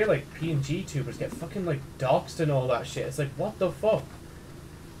hear, like, PNG tubers get fucking, like, doxxed and all that shit. It's like, what the fuck?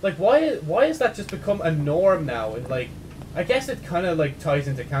 Like, why has that just become a norm now? And, like, I guess it kind of, like, ties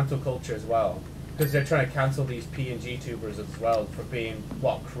into cancel culture as well. because they're trying to cancel these PNG tubers as well for being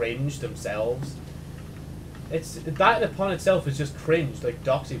what, cringe themselves. It's that upon itself is just cringe, like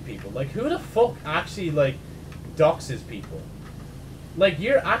doxing people. Like who the fuck actually like doxes people? Like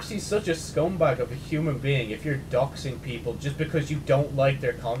you're actually such a scumbag of a human being if you're doxing people just because you don't like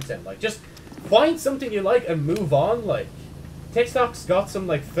their content. Like just find something you like and move on. Like TikTok's got some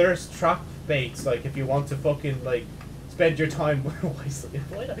like thirst trap baits. Like if you want to fucking like spend your time wisely.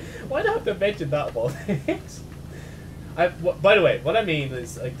 Why do I have to mention that of all things? By the way, what I mean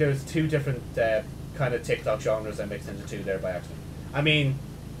is like there's two different kind of TikTok genres I mixed into two there by accident. I mean,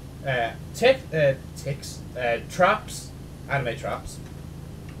 traps, anime traps,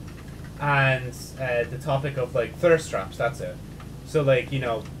 and the topic of like thirst traps. That's it. So like, you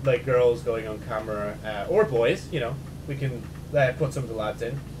know, like girls going on camera, or boys, you know, we can put some of the lads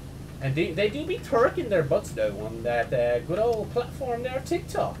in. And they do be twerking their butts though on that good old platform there,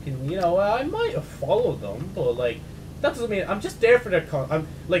 TikTok. And, you know, I might have followed them, but like, that doesn't mean I'm just there for their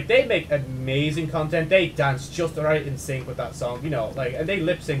like, they make amazing content. They dance just right in sync with that song, you know, like, and they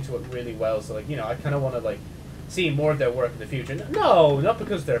lip sync to it really well. So like, you know, I kind of want to like see more of their work in the future. No, not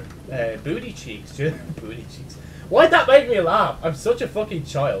because they're booty cheeks. Booty cheeks. Why'd that make me laugh? I'm such a fucking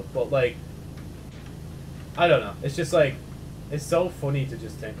child, but like, I don't know. It's just like, it's so funny to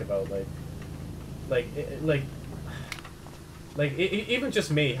just think about even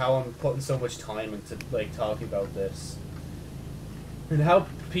just me, how I'm putting so much time into like talking about this, and how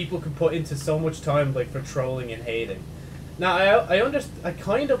people can put into so much time like for trolling and hating. Now I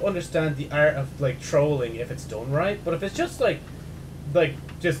kind of understand the art of like trolling if it's done right, but if it's just like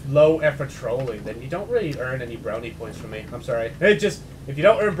just low effort trolling, then you don't really earn any brownie points from me. I'm sorry. If you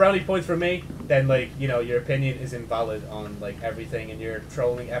don't earn brownie points from me, then like, you know, your opinion is invalid on like everything, and your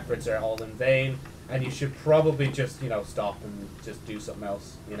trolling efforts are all in vain, and you should probably just, you know, stop and just do something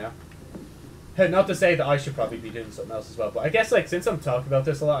else, you know? Not to say that I should probably be doing something else as well, but I guess like since I'm talking about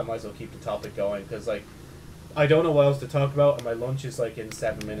this a lot, I might as well keep the topic going, because like I don't know what else to talk about, and my lunch is like in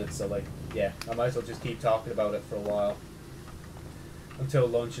 7 minutes, so like, yeah, I might as well just keep talking about it for a while until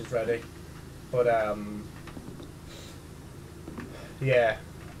lunch is ready. But yeah,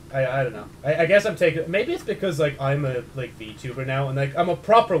 I don't know. I guess I'm taking, maybe it's because like I'm a like VTuber now, and like I'm a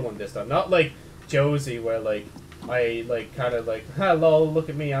proper one this time, not like Josie where like I like kind of like, ha lol, look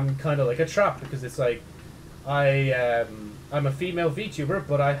at me, I'm kind of like a trap, because it's like I'm a female VTuber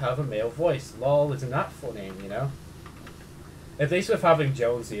but I have a male voice. Lol, isn't that funny, you know? At least with having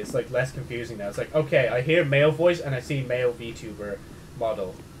Jonesy, it's like less confusing now. It's like, okay, I hear male voice and I see male VTuber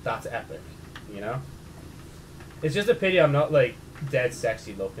model. That's epic, you know? It's just a pity I'm not like dead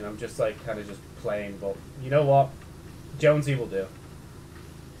sexy looking. I'm just like kind of just plain, but you know what? Jonesy will do.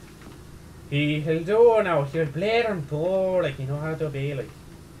 He'll do now. He'll blare and bore, like, you know how to be, like.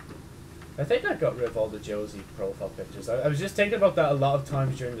 I think I got rid of all the Josie profile pictures. I was just thinking about that a lot of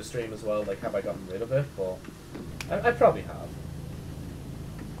times during the stream as well, like, have I gotten rid of it? But I probably have.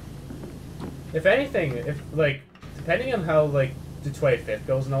 If anything, if, like, depending on how, like, the 25th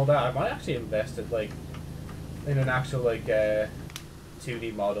goes and all that, I might actually invest it, like, in an actual, like,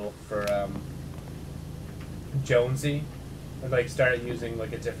 2D model for, Jonesy. And, like, start using,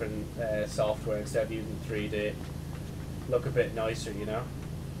 like, a different, software instead of using 3D. Look a bit nicer, you know?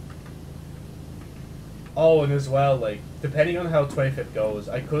 Oh, and as well, like, depending on how 25th goes,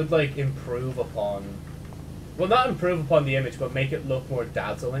 I could, like, improve upon... Well, not improve upon the image, but make it look more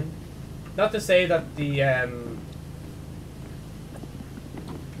dazzling. Not to say that the,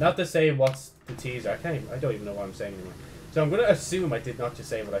 Not to say what's the teaser. I don't even know what I'm saying anymore. So I'm going to assume I did not just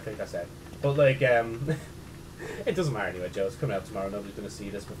say what I think I said. But, like, it doesn't matter anyway, Joe. It's coming out tomorrow. Nobody's going to see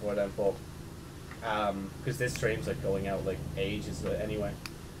this before then, but... because this stream's, like, going out, like, ages anyway.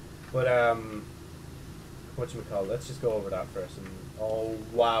 But, whatchamacallit, let's just go over that first. And, oh,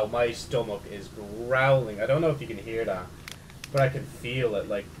 wow, my stomach is growling. I don't know if you can hear that, but I can feel it.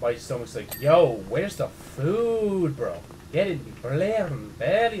 Like, my stomach's like, yo, where's the food, bro? Get it, blaring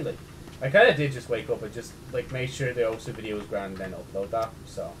belly. Like, I kind of did just wake up and just, like, make sure the OSU video was grand and then upload that.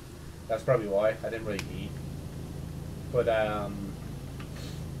 So, that's probably why. I didn't really eat. But,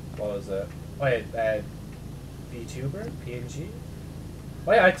 what was it? Oh, yeah, VTuber? PNG?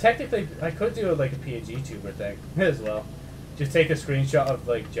 Oh yeah, I could do like a PNG tuber thing as well. Just take a screenshot of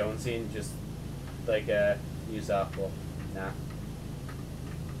like Jonesy and just like use that, but nah.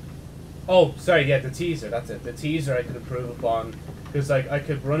 Oh, sorry, yeah, the teaser, that's it. The teaser I could improve upon, because like I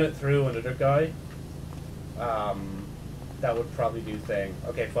could run it through another guy. That would probably do thing.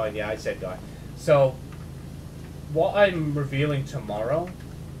 Okay, fine, yeah, I said guy. So what I'm revealing tomorrow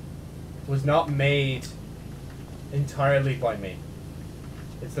was not made entirely by me.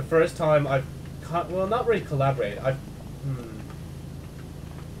 It's the first time I've well, not really collaborate.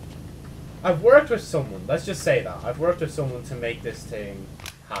 I've worked with someone. Let's just say that I've worked with someone to make this thing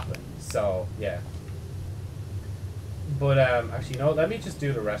happen. So yeah. But actually, no. Let me just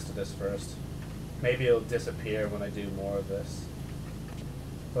do the rest of this first. Maybe it'll disappear when I do more of this.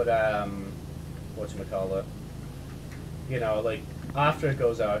 But whatchamacallit? You know, like after it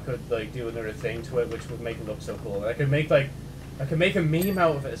goes out, I could like do another thing to it, which would make it look so cool. And I could make a meme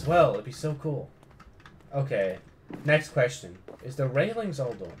out of it as well. It'd be so cool. Okay. Next question. Is the railings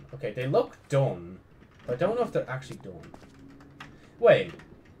all done? Okay, they look done. But I don't know if they're actually done. Wait.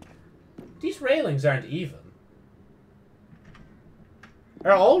 These railings aren't even.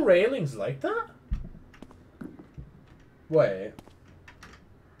 Are all railings like that? Wait.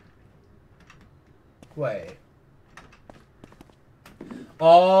 Wait.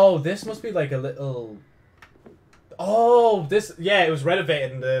 Oh, this must be like a little... Oh, this... Yeah, it was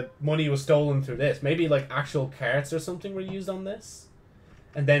renovated and the money was stolen through this. Maybe like actual carts or something were used on this.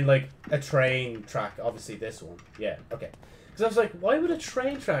 And then like a train track. Obviously this one. Yeah, okay. Because I was like, why would a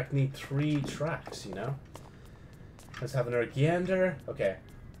train track need 3 tracks, you know? Let's have another gander. Okay.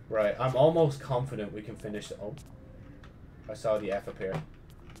 Right, I'm almost confident we can finish the... Oh. I saw the F appear.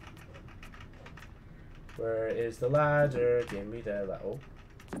 Where is the ladder? Give me the ladder. Oh.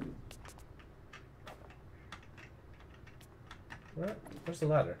 Where's the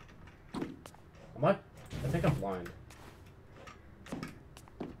ladder? Am I think I'm blind.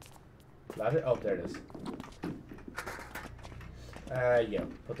 Ladder? Oh, there it is. Yeah,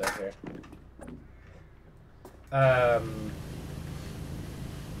 put that here.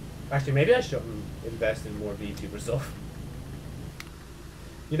 Actually, maybe I shouldn't invest in more VTuber stuff.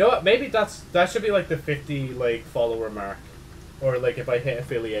 You know what? Maybe that should be like the 50 like follower mark, or like if I hit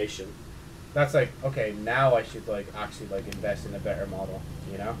affiliation, that's like okay. Now I should like actually like invest in a better model,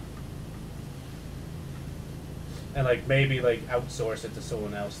 you know, and like maybe like outsource it to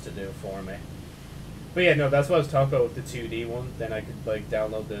someone else to do for me. But yeah, no, that's what I was talking about with the 2D one. Then I could like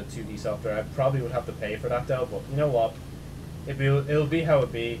download the 2D software. I probably would have to pay for that though. But you know what? It'll be how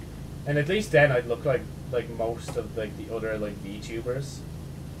it be, and at least then I'd look like most of like the other like VTubers.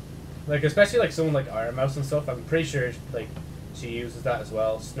 Like, especially, like, someone like Iron Mouse and stuff, I'm pretty sure, like, she uses that as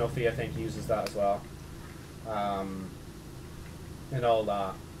well. Snuffy, I think, uses that as well. And all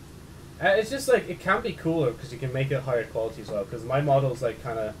that. It's just, like, it can be cooler because you can make it higher quality as well. Because my model's, like,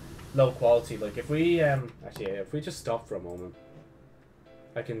 kind of low quality. Like, if we, actually, yeah, if we just stop for a moment,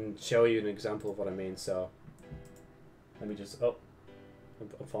 I can show you an example of what I mean. So, let me just, oh,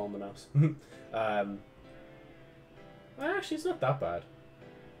 I'm following the mouse. Actually, it's not that bad.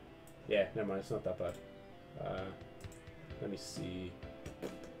 Yeah, never mind, it's not that bad. Let me see.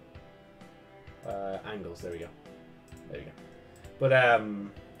 Angles, there we go. There you go. But,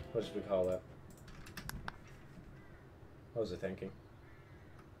 what should we call that? What was I thinking?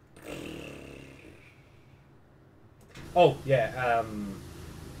 Oh, yeah,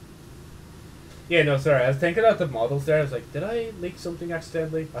 yeah, no, sorry, I was thinking about the models there. I was like, did I leak something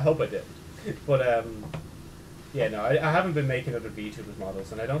accidentally? I hope I didn't. But, yeah, no, I haven't been making other VTubers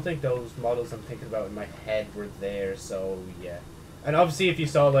models, and I don't think those models I'm thinking about in my head were there, so yeah. And obviously if you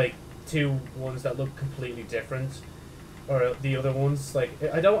saw, like, 2 ones that look completely different, or the other ones, like,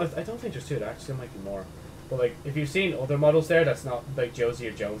 I don't think there's 2, there actually might be more. But, like, if you've seen other models there that's not, like, Josie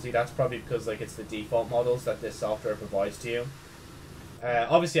or Jonesy, that's probably because, like, it's the default models that this software provides to you.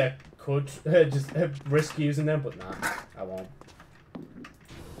 Obviously I could just risk using them, but nah, I won't.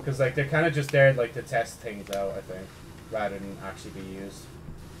 Because, like, they're kind of just there, like, to test things out, I think, rather than actually be used.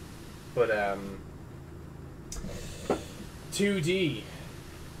 But, 2D.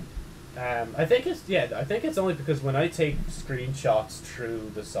 I think it's only because when I take screenshots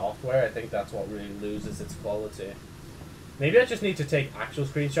through the software, I think that's what really loses its quality. Maybe I just need to take actual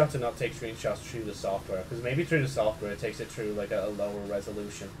screenshots and not take screenshots through the software. Because maybe through the software it takes it through, like, a lower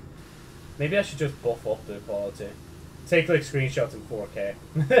resolution. Maybe I should just buff up the quality. Take like screenshots in 4K.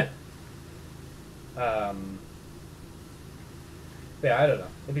 Yeah, I don't know.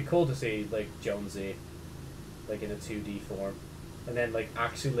 It'd be cool to see like Jonesy, like in a 2D form, and then like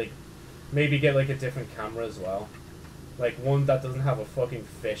actually like maybe get like a different camera as well, like one that doesn't have a fucking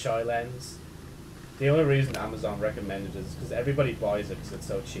fisheye lens. The only reason Amazon recommended it is because everybody buys it because it's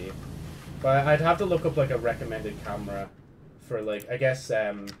so cheap. But I'd have to look up like a recommended camera for like I guess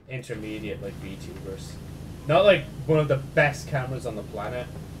intermediate like VTubers. Not like one of the best cameras on the planet,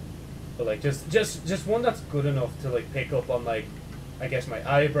 but like just one that's good enough to like pick up on like I guess my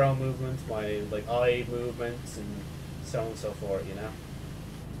eyebrow movements, my like eye movements, and so on and so forth, you know.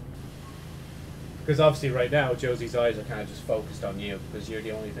 Because obviously right now, Josie's eyes are kind of just focused on you, because you're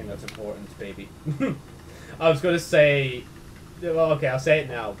the only thing that's important, baby. I was going to say... Well, okay, I'll say it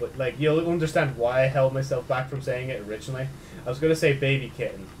now, but like you'll understand why I held myself back from saying it originally. I was going to say baby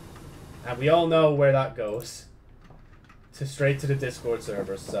kitten. And we all know where that goes. Straight to the Discord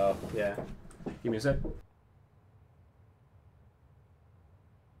server, so, yeah. Give me a sec.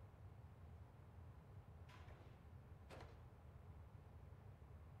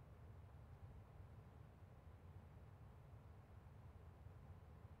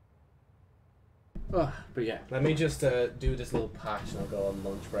 Oh, but yeah, let me just do this little patch and I'll go on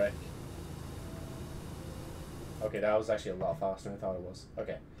lunch break. Okay, that was actually a lot faster than I thought it was.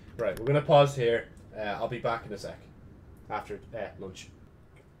 Okay, right, we're going to pause here. I'll be back in a sec. After lunch.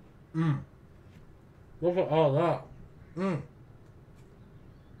 Look at all that.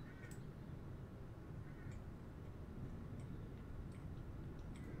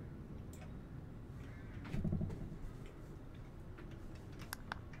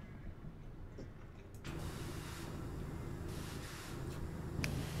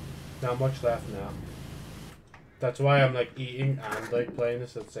 Not much left now. That's why I'm like eating and like playing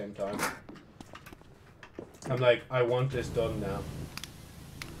this at the same time. I'm like, I want this done now.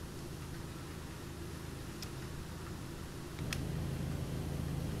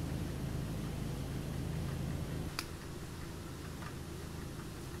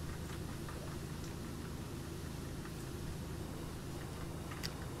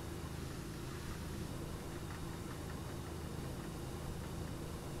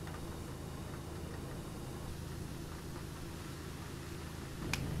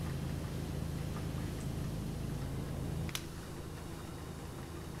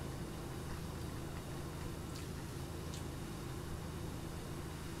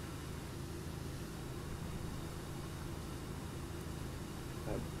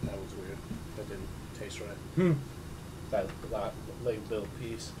 That was weird. That didn't taste right. That like little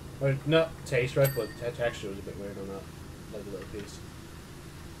piece. Or not taste right, but texture was a bit weird on that. Like a little piece.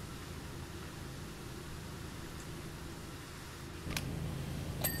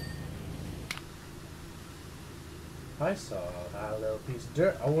 I saw that little piece of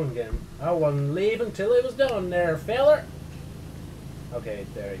dirt. I wouldn't leave until it was done there, feller. Okay,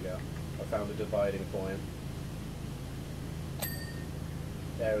 there you go. I found a dividing point.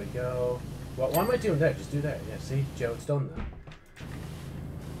 There we go. What am I doing there? Just do that. Yeah, see? Joe, it's done now.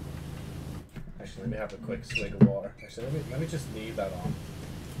 Actually, let me have a quick swig of water. Actually, let me just leave that on.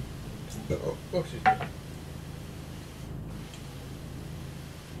 Oh, excuse me.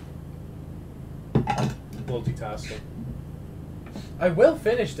 Multitasking. I will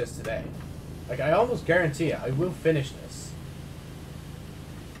finish this today. Like, I almost guarantee it. I will finish this.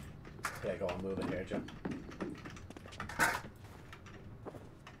 Yeah, go on, move it here, Joe.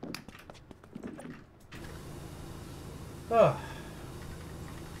 Oh.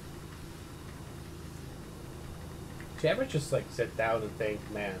 Do you ever just like sit down and think,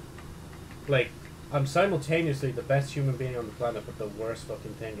 man, like I'm simultaneously the best human being on the planet but the worst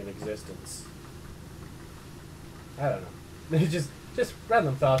fucking thing in existence? I don't know. just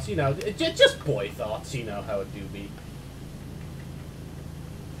random thoughts, you know, just boy thoughts, you know how it do be.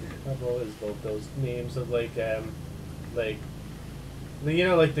 I've always loved those memes of like you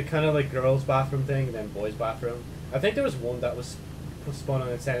know, like the kind of like girls' bathroom thing and then boys' bathroom. I think there was one that was spun on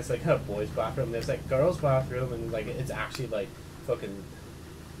its head. It's like a boys' bathroom. There's like girls' bathroom, and like it's actually like fucking,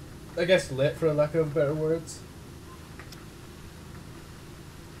 I guess, lit for lack of better words.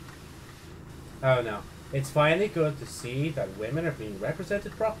 Oh no. It's finally good to see that women are being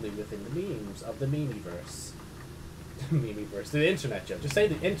represented properly within the memes of the meme-verse. Meme-verse. The internet, Joe. Just say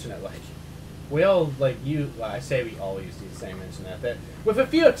the internet, like. We all, like, well, I say we all use the same internet, but with a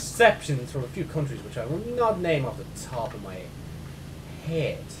few exceptions from a few countries, which I will not name off the top of my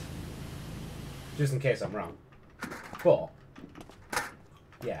head. Just in case I'm wrong. But,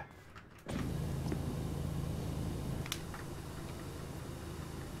 yeah.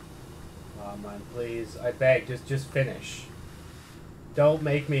 Oh man, please, I beg, just finish. Don't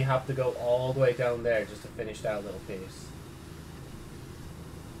make me have to go all the way down there just to finish that little piece.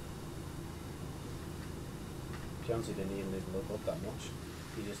 Jonesy didn't even need to look up that much.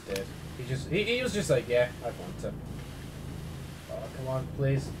 He just did. He was just like, yeah, I want to. Oh, come on,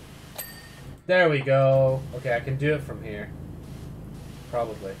 please. There we go. Okay, I can do it from here.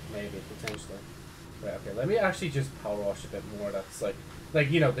 Probably, maybe, potentially. Right, okay, let me actually just power wash a bit more. That's like,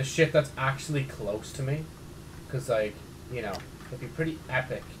 you know, the shit that's actually close to me. Because, like, you know, it'd be pretty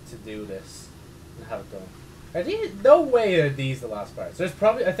epic to do this and have it done. No way are these the last parts. There's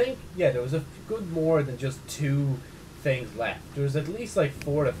probably, I think, yeah, there was a good more than just 2 things left. There's at least like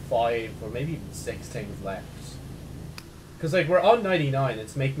 4 to 5 or maybe even 6 things left. Because like we're on 99,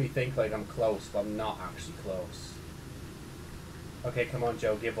 it's making me think like I'm close, but I'm not actually close. Okay, come on,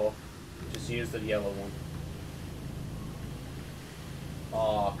 Joe, give up. Just use the yellow one.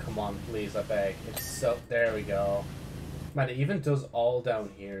 Oh, come on, please, I beg. It's so... There we go. Man, it even does all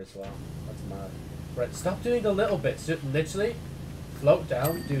down here as well. That's mad. Right, stop doing the little bits. Just literally float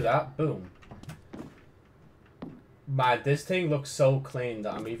down, do that, boom. Man, this thing looks so clean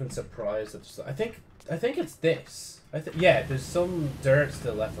that I'm even surprised. I think it's this. Yeah, there's some dirt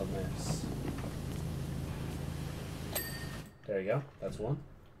still left on this. There you go. That's one.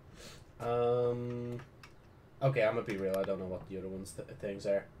 Okay, I'm gonna be real. I don't know what the other ones things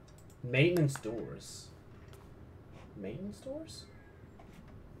are. Maintenance doors. Maintenance doors?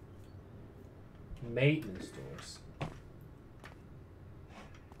 Maintenance doors.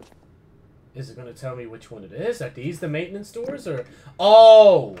 Is it gonna tell me which one it is? Are these the maintenance doors or...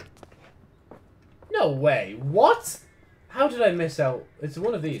 Oh! No way. What? How did I miss out? It's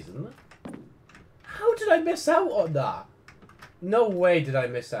one of these, isn't it? How did I miss out on that? No way did I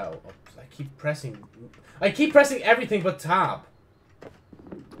miss out. Oh, I keep pressing everything but tab.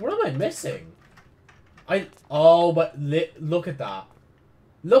 What am I missing? Oh, but look at that.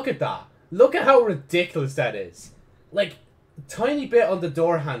 Look at that. Look at how ridiculous that is. Like, tiny bit on the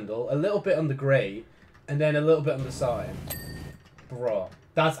door handle, a little bit on the grate, and then a little bit on the side. Bro,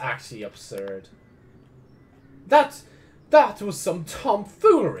 that's actually absurd. That was some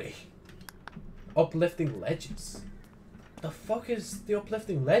tomfoolery. Uplifting ledges. The fuck is the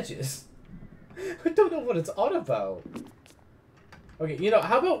uplifting ledges? I don't know what it's on about. Okay, you know,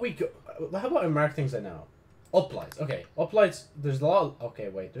 how about I mark things I know? Uplights. Okay, uplights, there's a lot of... Okay,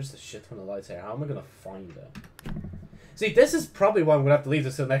 wait, there's a shit ton of lights here. How am I gonna find it? See, this is probably why I'm gonna have to leave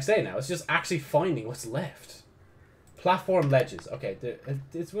this till the next day now. It's just actually finding what's left. Platform ledges. Okay,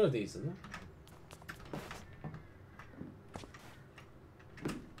 it's one of these, isn't it?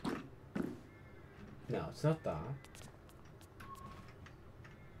 No, it's not that.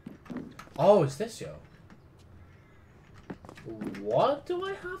 Oh, it's this, yo. What do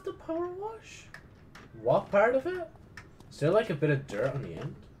I have to power wash? What part of it? Is there like a bit of dirt on the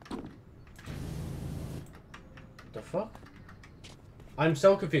end? The fuck? I'm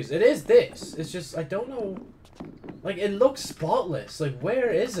so confused. It is this. It's just, I don't know. Like, it looks spotless. Like, where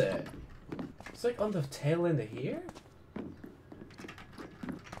is it? It's like on the tail end of here?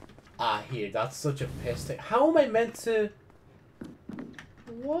 Ah, here. That's such a piss thing. How am I meant to...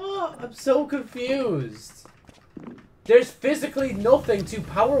 What? I'm so confused. There's physically nothing to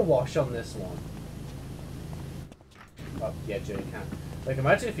power wash on this one. Oh, yeah, Joe, you can. Like,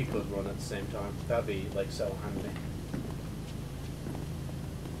 imagine if you could run at the same time. That'd be, like, so handy.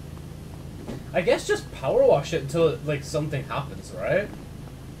 I guess just power wash it until, like, something happens, right?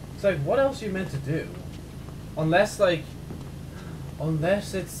 It's like, what else are you meant to do? Unless, like...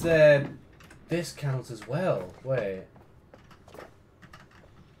 Unless it's, this counts as well. Wait.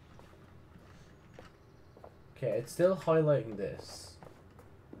 Okay, it's still highlighting this.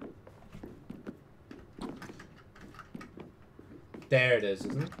 There it is,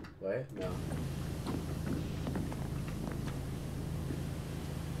 isn't it? Wait, no.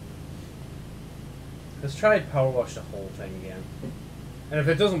 Let's try power wash the whole thing again. And if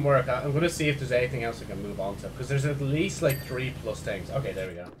it doesn't work, I'm going to see if there's anything else I can move on to. Because there's at least like 3+ things. Okay, there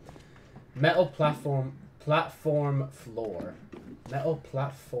we go. Metal platform floor. Metal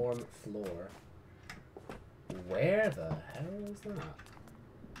platform floor. Where the hell is that?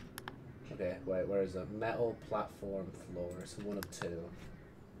 Okay, wait, where is it? Metal platform floor. It's one of 2.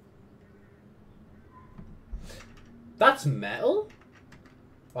 That's metal?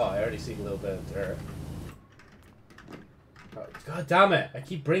 Oh, I already see a little bit of dirt. Oh, God damn it! I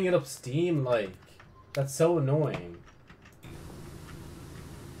keep bringing up Steam, like... That's so annoying.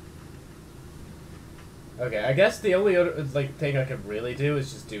 Okay, I guess the only other like thing I can really do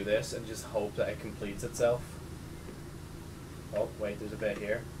is just do this and just hope that it completes itself. Oh, wait, there's a bit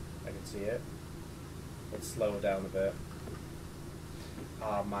here. I can see it. Let's slow it down a bit.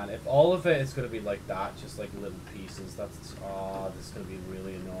 Oh man, if all of it is going to be like that, just like little pieces, that's... Oh, this is going to be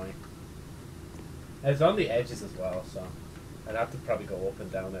really annoying. And it's on the edges as well, so... I'd have to probably go up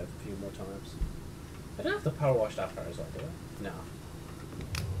and down it a few more times. I don't have to power wash that far as well, do I? No.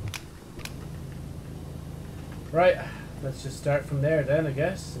 Right, let's just start from there then, I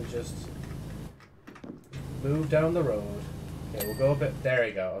guess, and just move down the road. Okay, we'll go a bit... There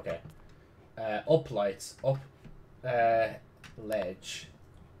we go, okay. Up lights. Up... ledge.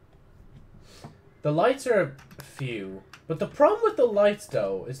 The lights are few, But the problem with the lights,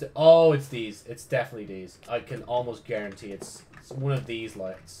 though, is that... Oh, it's these. It's definitely these. I can almost guarantee it's one of these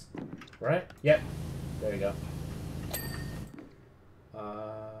lights. Right? Yep. There you go.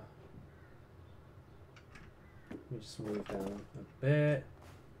 Let me just move down a bit.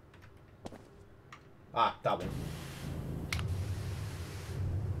 Ah, that one.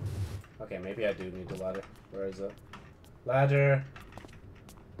 Okay, maybe I do need the ladder. Where is it? Ladder.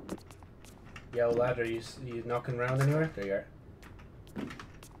 Yo, ladder, you knocking around anywhere? There you are.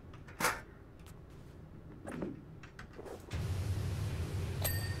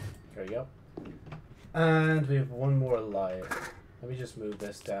 There we go. And we have one more light. Let me just move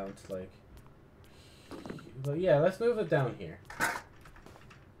this down to like... Well, yeah, let's move it down here.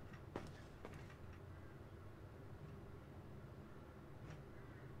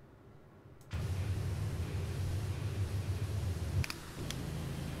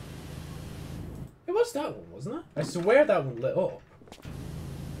 It was that one, wasn't it? I swear that one lit up.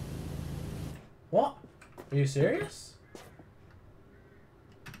 What? Are you serious?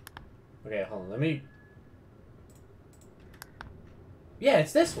 Okay, hold on, let me... Yeah,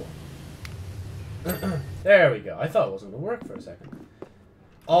 it's this one. There we go. I thought it wasn't going to work for a second.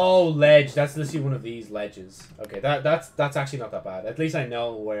 Oh, ledge. That's literally one of these ledges. Okay, that's actually not that bad. At least I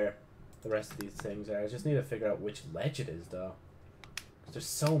know where the rest of these things are. I just need to figure out which ledge it is, though. 'Cause there's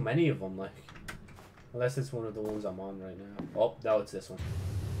so many of them, like... Unless it's one of the ones I'm on right now. Oh, no, it's this one.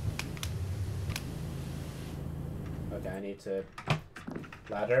 Okay, I need to...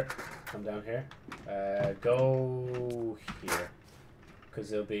 Ladder. Come down here. Go here.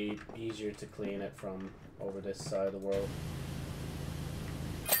 Because it'll be easier to clean it from over this side of the world.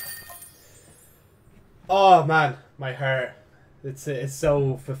 Oh man, my heart. It's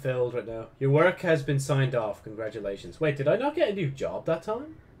so fulfilled right now. Your work has been signed off. Congratulations. Wait, did I not get a new job that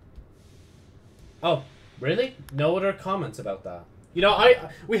time? Oh, really? No other comments about that? You know,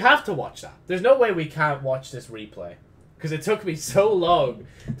 we have to watch that. There's no way we can't watch this replay. Because it took me so long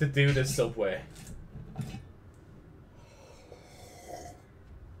to do this subway.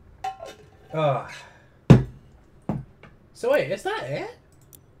 Oh. So wait, is that it?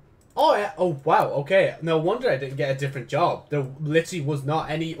 Oh, yeah. Oh, wow. Okay. No wonder I didn't get a different job. There literally was not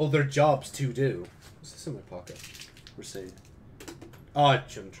any other jobs to do. What's this in my pocket? Receipt. Oh, I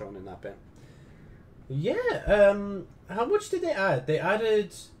shouldn't have thrown in that bin. Yeah. How much did they add? They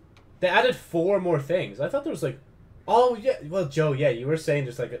added 4 more things. I thought there was like... Oh, yeah. Well, Joe, yeah, you were saying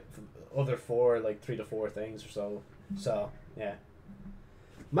there's like other 4, like 3 to 4 things or so. So, yeah.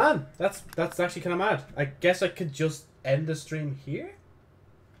 Man, that's actually kind of mad. I guess I could just end the stream here?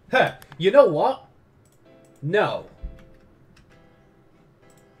 Huh, you know what? No.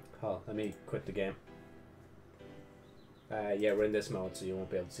 Oh, let me quit the game. Yeah, we're in this mode, so you won't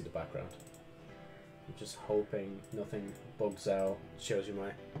be able to see the background. I'm just hoping nothing bugs out, shows you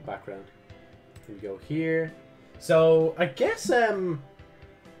my background. We go here. So, I guess,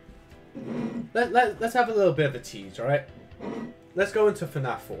 let's have a little bit of a tease, alright? Let's go into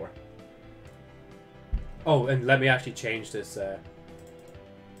FNAF 4. Oh, and let me actually change this, FNAF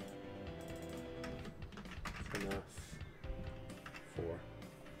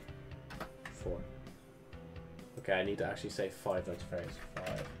 4. Okay, I need to actually say 5 Nights at Freddy's. 5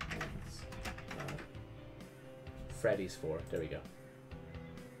 Nights at Freddy's 4. There we go.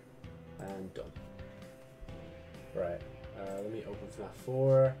 And done. Right. Let me open FNAF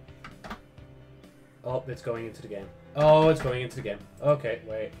 4. Oh, it's going into the game. Oh, it's going into the game. Okay,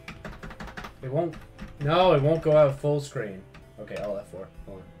 wait. It won't... No, it won't go out full screen. Okay, Alt F4.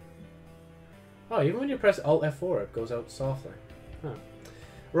 Hold on. Oh, even when you press Alt F4, it goes out softly. Huh.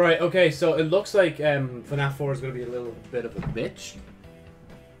 Right, okay, so it looks like FNAF 4 is going to be a little bit of a bitch.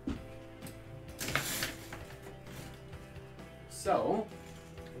 So,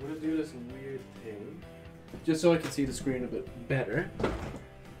 I'm going to do this weird thing. Just so I can see the screen a bit better.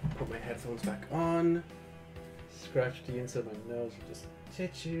 Put my headphones back on. Scratch the inside of my nose with just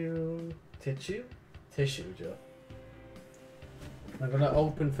tissue. Tissue, Joe. I'm going to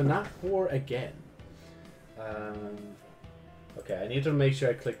open FNAF 4 again. Okay, I need to make sure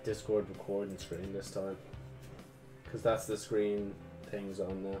I click Discord recording screen this time. Because that's the screen things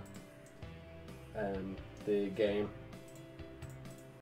on the game.